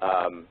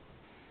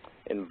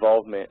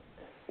involvement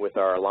with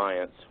our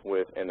alliance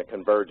and the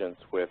convergence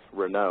with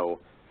Renault,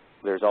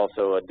 there's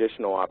also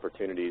additional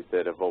opportunities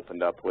that have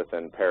opened up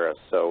within Paris.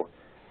 So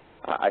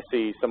I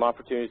see some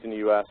opportunities in the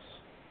U.S.,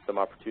 some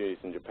opportunities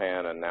in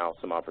Japan, and now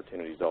some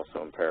opportunities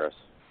also in Paris.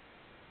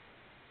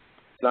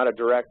 It's not a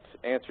direct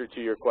answer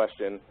to your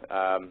question.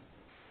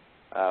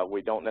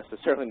 We don't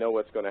necessarily know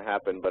what's going to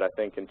happen, but I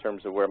think in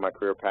terms of where my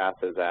career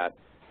path is at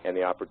and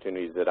the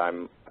opportunities that I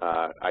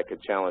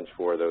could challenge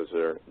for, those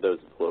are the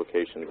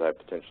locations I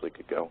potentially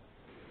could go.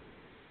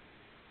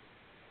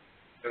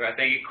 Okay,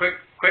 thank you.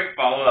 Quick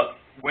follow-up.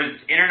 Was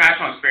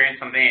international experience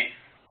something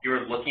you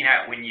were looking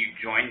at when you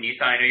joined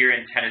Nissan? I know you're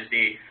in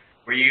Tennessee.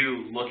 Were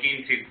you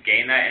looking to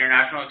gain that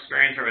international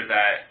experience, or was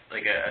that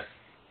like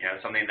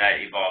something that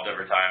evolved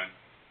over time?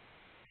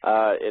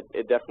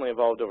 It definitely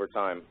evolved over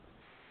time.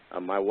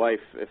 My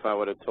wife, if I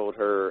would have told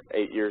her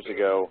 8 years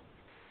ago,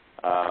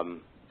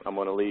 we're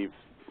going to leave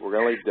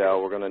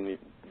Dell, we're going to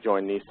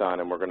join Nissan,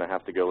 and we're going to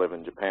have to go live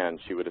in Japan,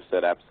 she would have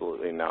said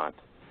absolutely not.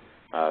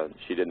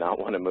 She did not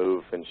want to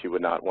move, and she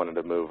would not want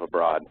to move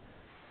abroad.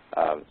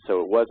 So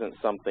it wasn't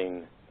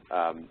something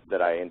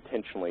that I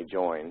intentionally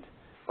joined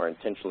or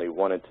intentionally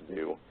wanted to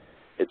do.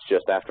 It's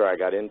just after I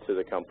got into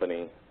the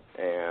company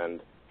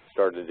and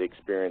started the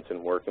experience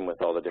and working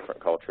with all the different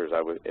cultures,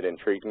 it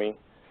intrigued me,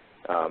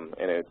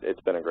 and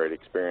it's been a great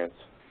experience.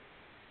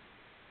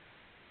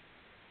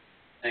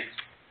 Thanks.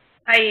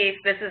 Hi,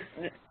 Heath. This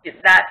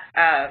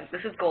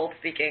is Gold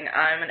speaking.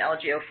 I'm an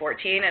LGO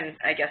 14, and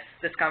I guess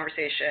this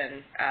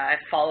conversation, I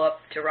follow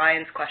up to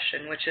Ryan's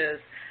question, which is,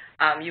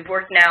 you've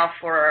worked now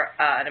for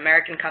an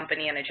American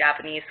company and a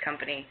Japanese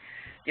company.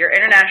 Your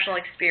international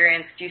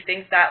experience, do you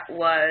think that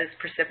was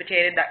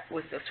precipitated, that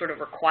was a sort of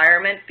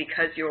requirement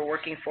because you were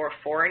working for a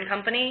foreign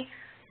company,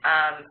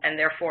 and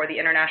therefore the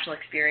international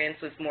experience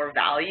was more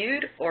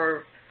valued?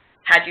 Or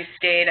had you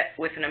stayed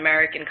with an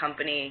American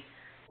company,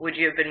 would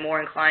you have been more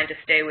inclined to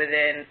stay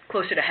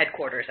closer to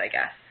headquarters, I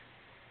guess?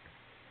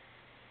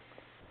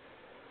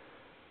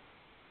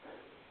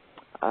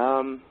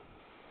 I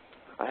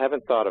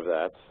haven't thought of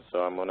that, so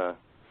I'm going to...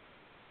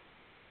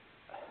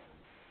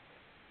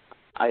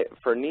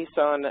 For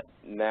Nissan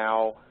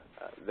now,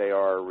 they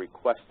are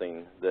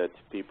requesting that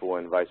people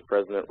in vice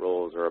president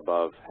roles or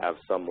above have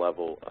some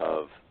level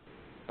of,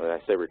 when I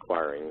say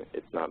requiring,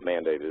 it's not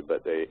mandated,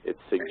 but it's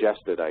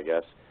suggested, I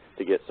guess,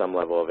 to get some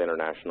level of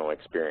international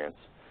experience.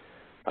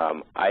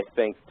 I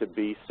think to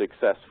be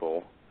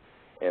successful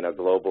in a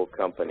global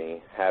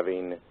company,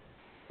 having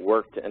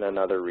worked in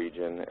another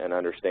region and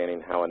understanding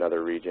how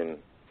other regions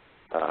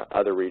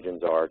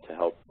are to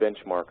help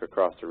benchmark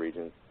across the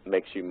regions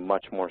makes you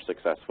much more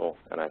successful,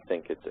 and I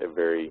think it's a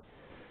very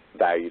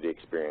valued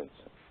experience.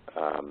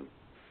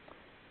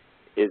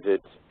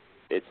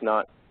 It's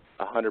not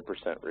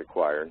 100%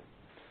 required.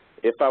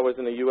 If I was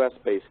in a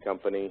U.S.-based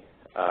company,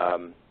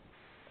 I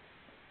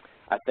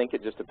think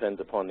it just depends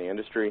upon the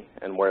industry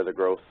and where the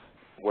growth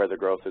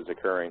is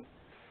occurring.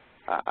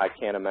 I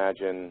can't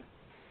imagine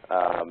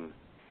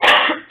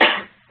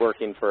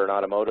working for an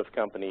automotive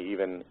company,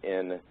 even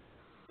in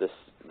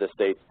the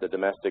states, the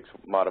domestic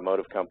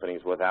automotive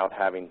companies, without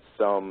having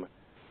some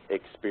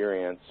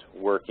experience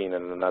working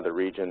in another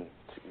region,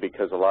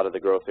 because a lot of the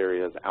growth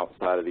areas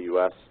outside of the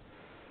U.S.,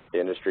 the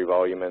industry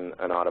volume in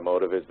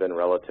automotive has been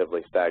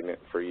relatively stagnant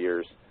for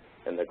years,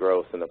 and the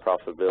growth and the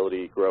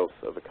profitability growth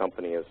of a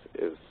company is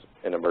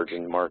in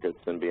emerging markets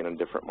and being in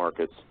different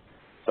markets.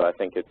 So I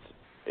think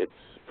it's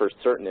for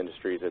certain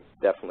industries, it's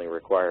definitely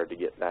required to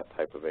get that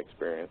type of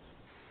experience.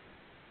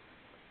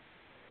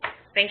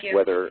 Thank you.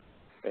 Whether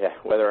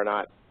or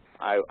not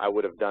I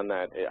would have done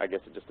that, I guess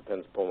it just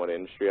depends upon what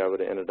industry I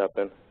would have ended up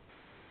in.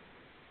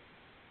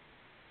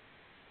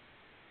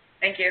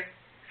 Thank you.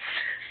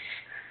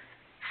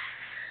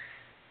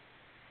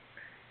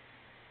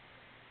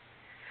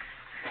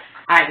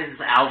 Hi, this is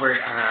Albert,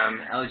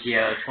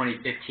 LGO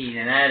 2015,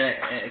 and I had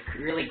a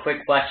really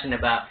quick question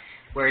about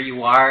where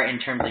you are in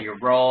terms of your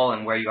role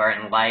and where you are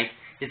in life.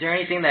 Is there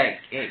anything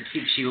that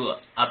keeps you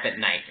up at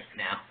night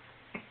now?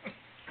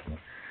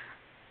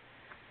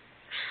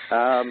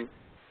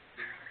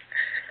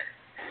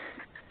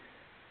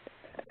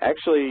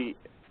 Actually,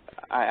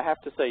 I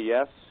have to say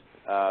yes.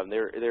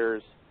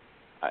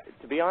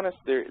 To be honest,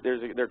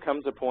 there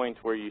comes a point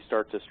where you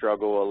start to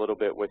struggle a little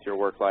bit with your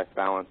work-life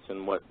balance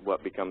and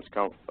what becomes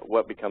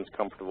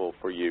comfortable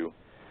for you.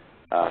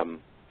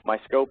 My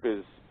scope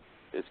is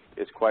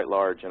quite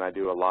large, and I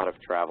do a lot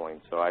of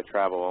traveling. So I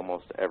travel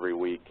almost every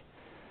week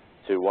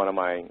to one of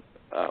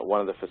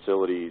the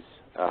facilities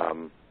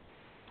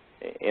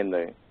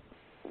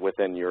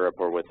within Europe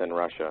or within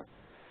Russia.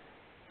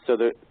 So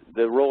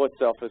the role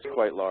itself is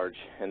quite large,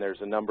 and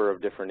there's a number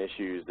of different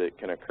issues that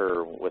can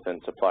occur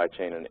within supply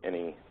chain at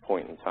any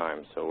point in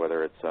time. So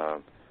whether it's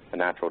a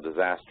natural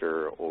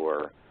disaster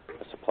or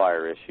a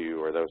supplier issue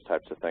or those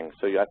types of things.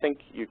 So I think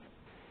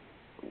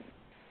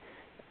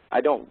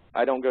I don't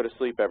go to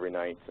sleep every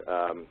night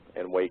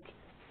and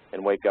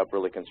wake up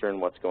really concerned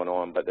what's going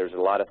on, but there's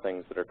a lot of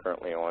things that are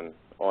currently on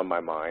my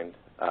mind.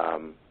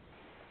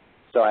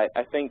 So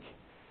I think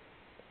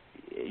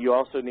you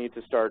also need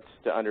to start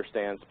to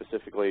understand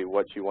specifically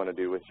what you want to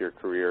do with your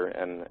career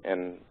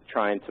and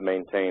trying to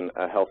maintain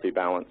a healthy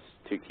balance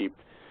to keep,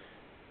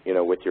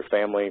 with your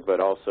family,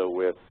 but also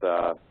with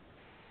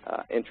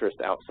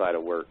interest outside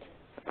of work.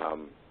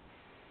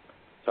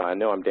 So I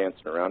know I'm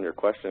dancing around your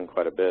question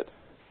quite a bit,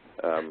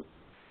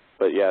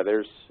 but yeah,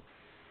 there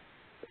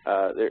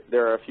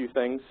are a few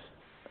things,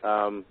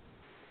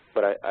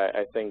 but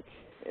I think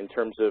in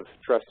terms of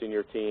trusting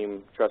your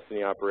team, trusting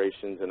the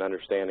operations, and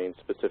understanding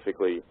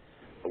specifically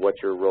what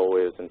your role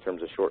is in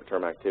terms of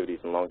short-term activities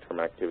and long-term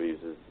activities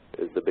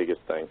is the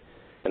biggest thing,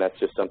 and that's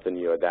just something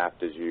you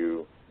adapt as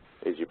you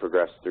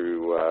progress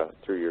through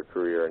your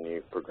career and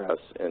you progress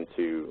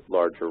into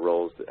larger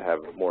roles that have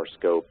more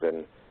scope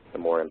and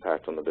more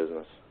impact on the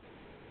business.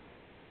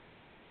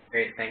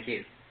 Great, thank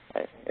you.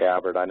 Hey,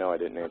 Albert, I know I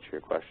didn't answer your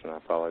question. I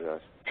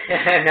apologize.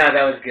 No,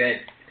 that was good.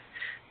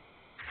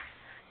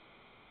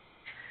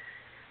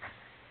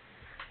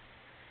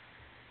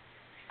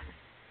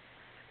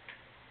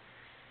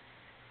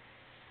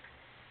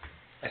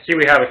 I see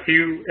we have a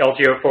few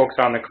LGO folks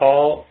on the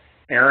call.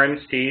 Aaron,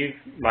 Steve,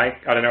 Mike,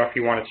 I don't know if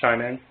you want to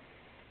chime in.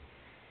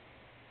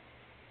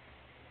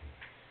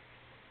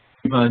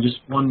 Just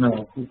one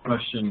quick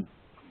question.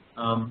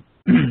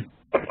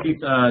 Keith,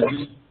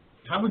 just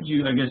how would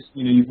you, I guess,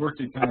 you've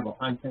worked at kind of a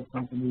high-tech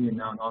company and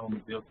now an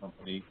automobile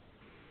company.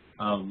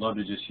 I'd love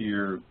to just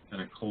hear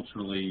kind of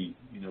culturally,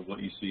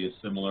 what you see as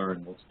similar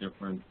and what's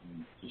different,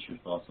 and just your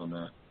thoughts on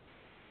that.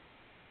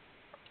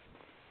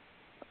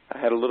 I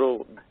had a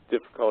little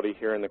difficulty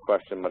hearing the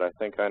question, but I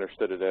think I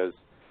understood it as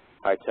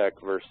high-tech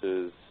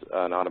versus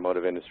an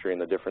automotive industry and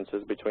the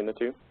differences between the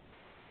two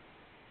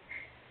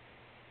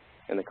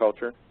in the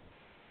culture.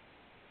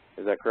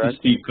 Is that correct?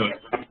 Steve Cook.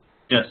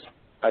 Yes.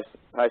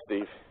 Hi,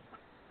 Steve.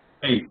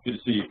 Hey, good to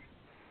see you.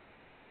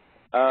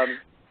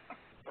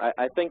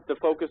 I think the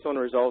focus on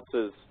results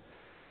is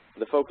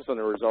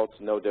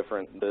no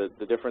different.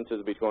 The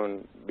differences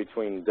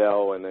between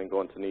Dell and then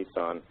going to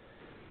Nissan.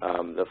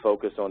 The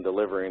focus on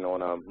delivering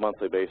on a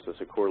monthly basis,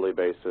 a quarterly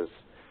basis,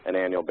 an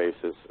annual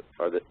basis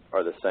are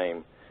the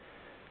same.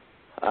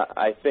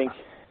 I think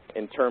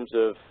in terms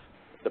of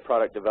the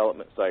product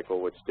development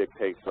cycle, which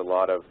dictates a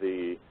lot of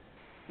the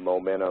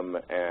momentum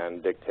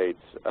and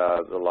dictates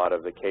a lot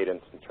of the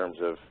cadence in terms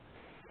of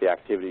the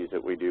activities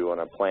that we do on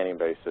a planning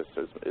basis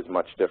is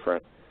much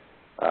different.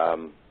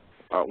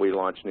 We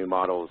launch new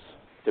models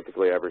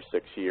typically every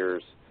 6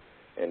 years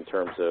in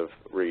terms of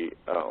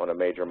on a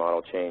major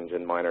model change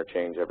and minor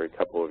change every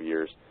couple of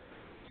years.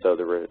 So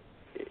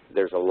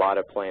there's a lot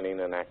of planning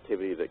and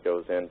activity that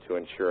goes into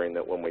ensuring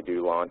that when we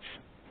do launch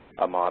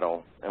a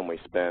model and we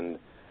spend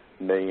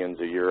millions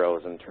of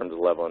euros in terms of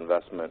level of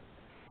investment,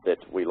 that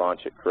we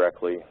launch it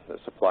correctly. The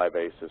supply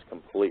base is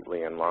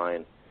completely in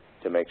line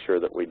to make sure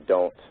that we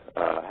don't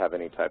have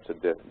any types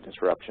of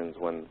disruptions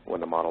when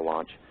the model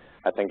launch.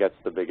 I think that's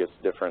the biggest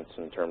difference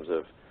in terms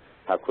of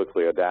how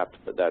quickly adapt,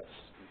 but that's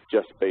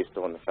just based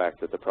on the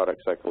fact that the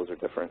product cycles are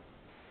different.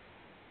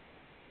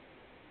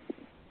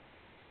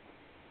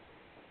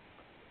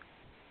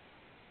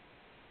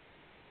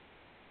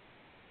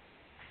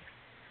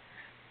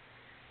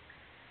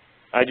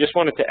 I just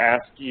wanted to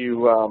ask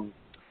you,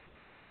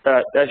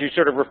 as you're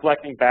sort of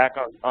reflecting back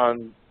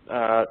on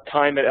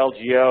time at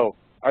LGO,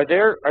 are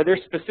there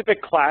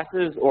specific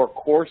classes or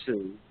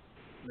courses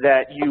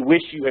that you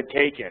wish you had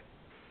taken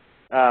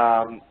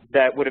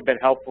that would have been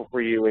helpful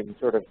for you in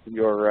sort of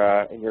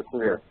your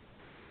career?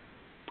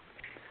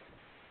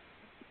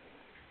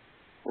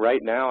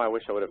 Right now, I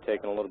wish I would have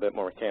taken a little bit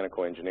more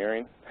mechanical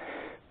engineering,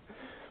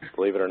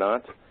 believe it or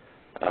not.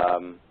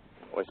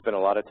 I spent a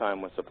lot of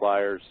time with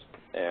suppliers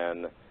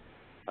and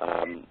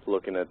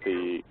looking at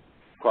the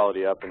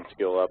quality up and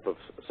skill up of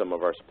some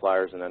of our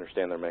suppliers and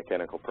understand their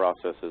mechanical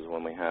processes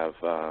when we have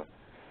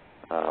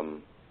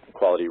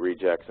quality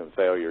rejects and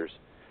failures.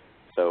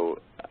 So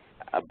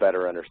a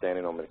better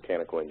understanding on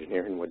mechanical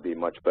engineering would be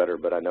much better,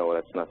 but I know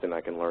that's nothing I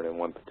can learn in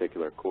one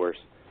particular course.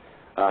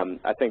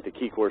 I think the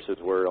key courses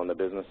were on the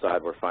business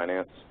side were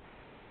finance,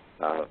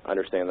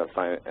 understand the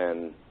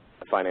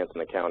finance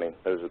and accounting.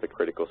 Those are the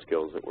critical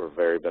skills that were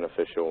very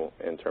beneficial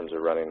in terms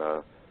of running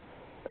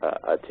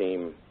a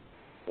team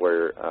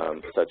where,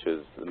 such as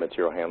the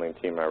material handling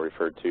team I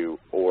referred to,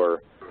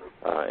 or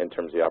in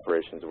terms of the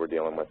operations that we're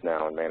dealing with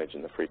now and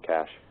managing the free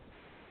cash.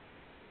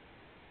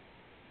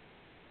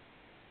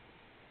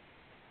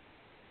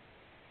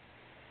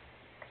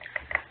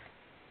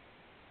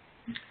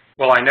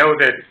 Well, I know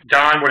that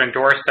Don would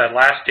endorse that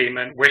last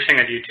statement, wishing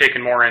that you'd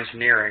taken more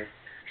engineering.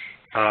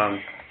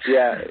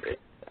 Yeah,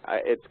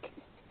 it's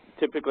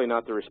typically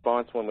not the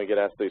response when we get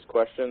asked these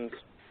questions,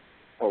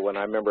 or when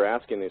I remember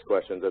asking these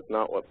questions. That's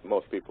not what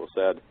most people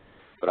said,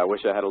 but I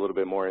wish I had a little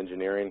bit more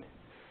engineering.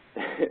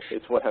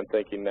 It's what I'm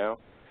thinking now.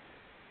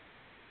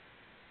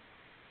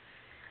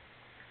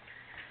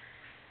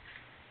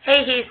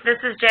 Hey Heath, this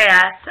is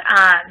JS.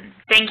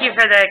 Thank you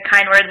for the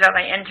kind words about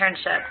my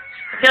internship.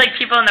 I feel like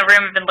people in the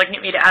room have been looking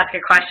at me to ask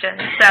a question.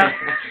 So,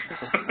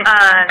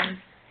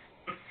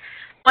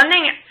 one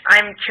thing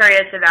I'm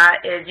curious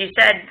about is you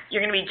said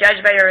you're going to be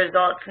judged by your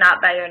results,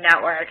 not by your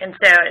network. And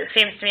so it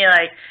seems to me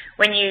like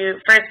when you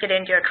first get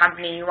into a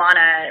company, you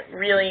want to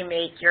really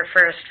make your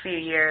first few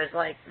years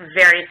like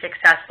very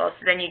successful.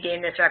 So then you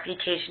gain this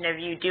reputation of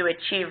you do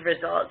achieve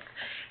results.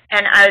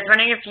 And I was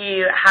wondering if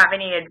you have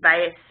any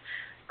advice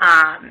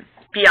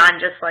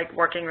beyond just like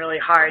working really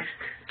hard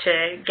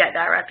to get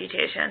that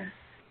reputation.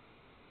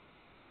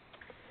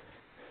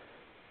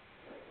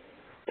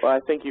 Well, I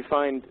think you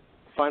find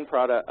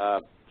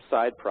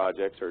side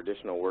projects or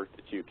additional work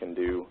that you can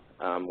do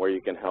where you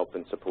can help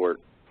and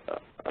support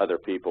other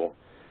people.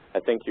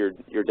 I think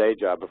your day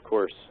job, of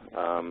course,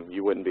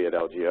 you wouldn't be at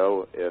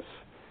LGO if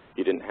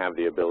you didn't have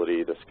the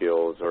ability, the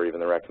skills, or even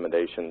the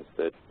recommendations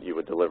that you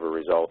would deliver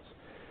results.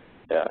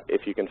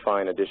 If you can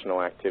find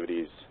additional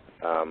activities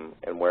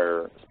and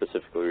where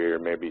specifically you're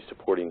maybe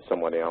supporting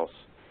someone else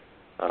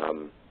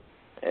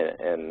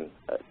and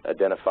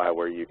identify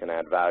where you can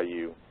add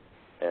value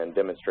and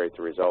demonstrate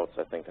the results,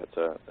 I think that's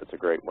a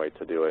great way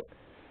to do it.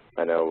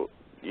 I know,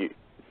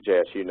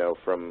 JS, you know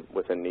from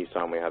within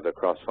Nissan we have the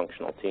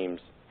cross-functional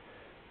teams.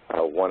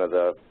 One of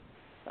the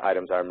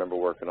items I remember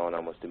working on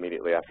almost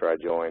immediately after I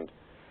joined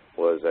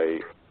was a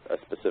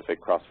specific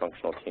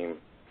cross-functional team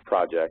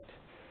project,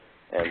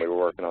 and we were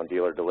working on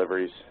dealer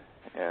deliveries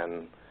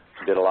and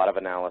did a lot of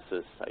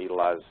analysis. I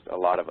utilized a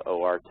lot of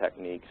OR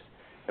techniques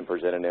and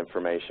presented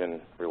information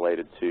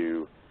related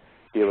to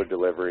dealer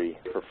delivery,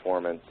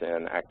 performance,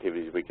 and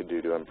activities we could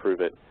do to improve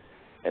it.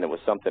 And it was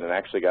something that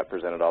actually got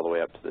presented all the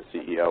way up to the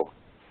CEO.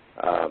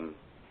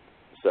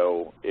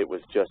 So it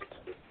was just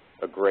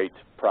a great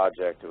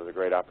project. It was a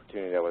great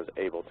opportunity I was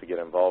able to get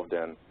involved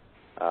in,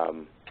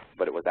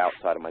 but it was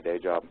outside of my day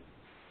job.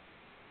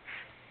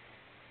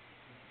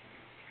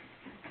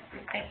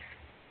 Thanks.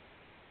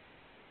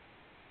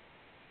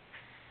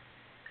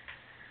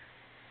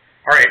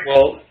 All right,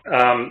 well,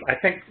 I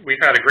think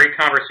we've had a great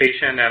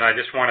conversation, and I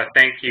just want to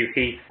thank you,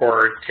 Heath,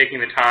 for taking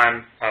the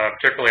time,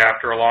 particularly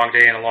after a long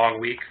day and a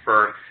long week,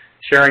 for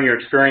sharing your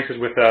experiences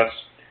with us.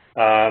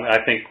 I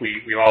think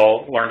we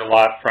all learned a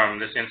lot from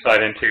this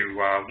insight into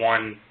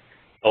one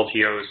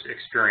LGO's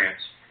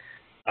experience.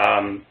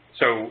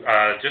 So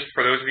just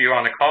for those of you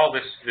on the call,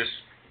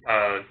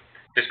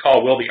 this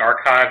call will be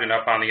archived and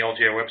up on the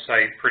LGO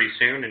website pretty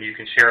soon, and you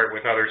can share it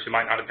with others who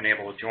might not have been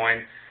able to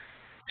join.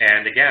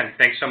 And again,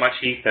 thanks so much,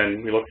 Heath,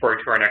 and we look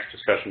forward to our next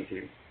discussion with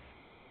you.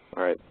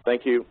 All right.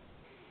 Thank you.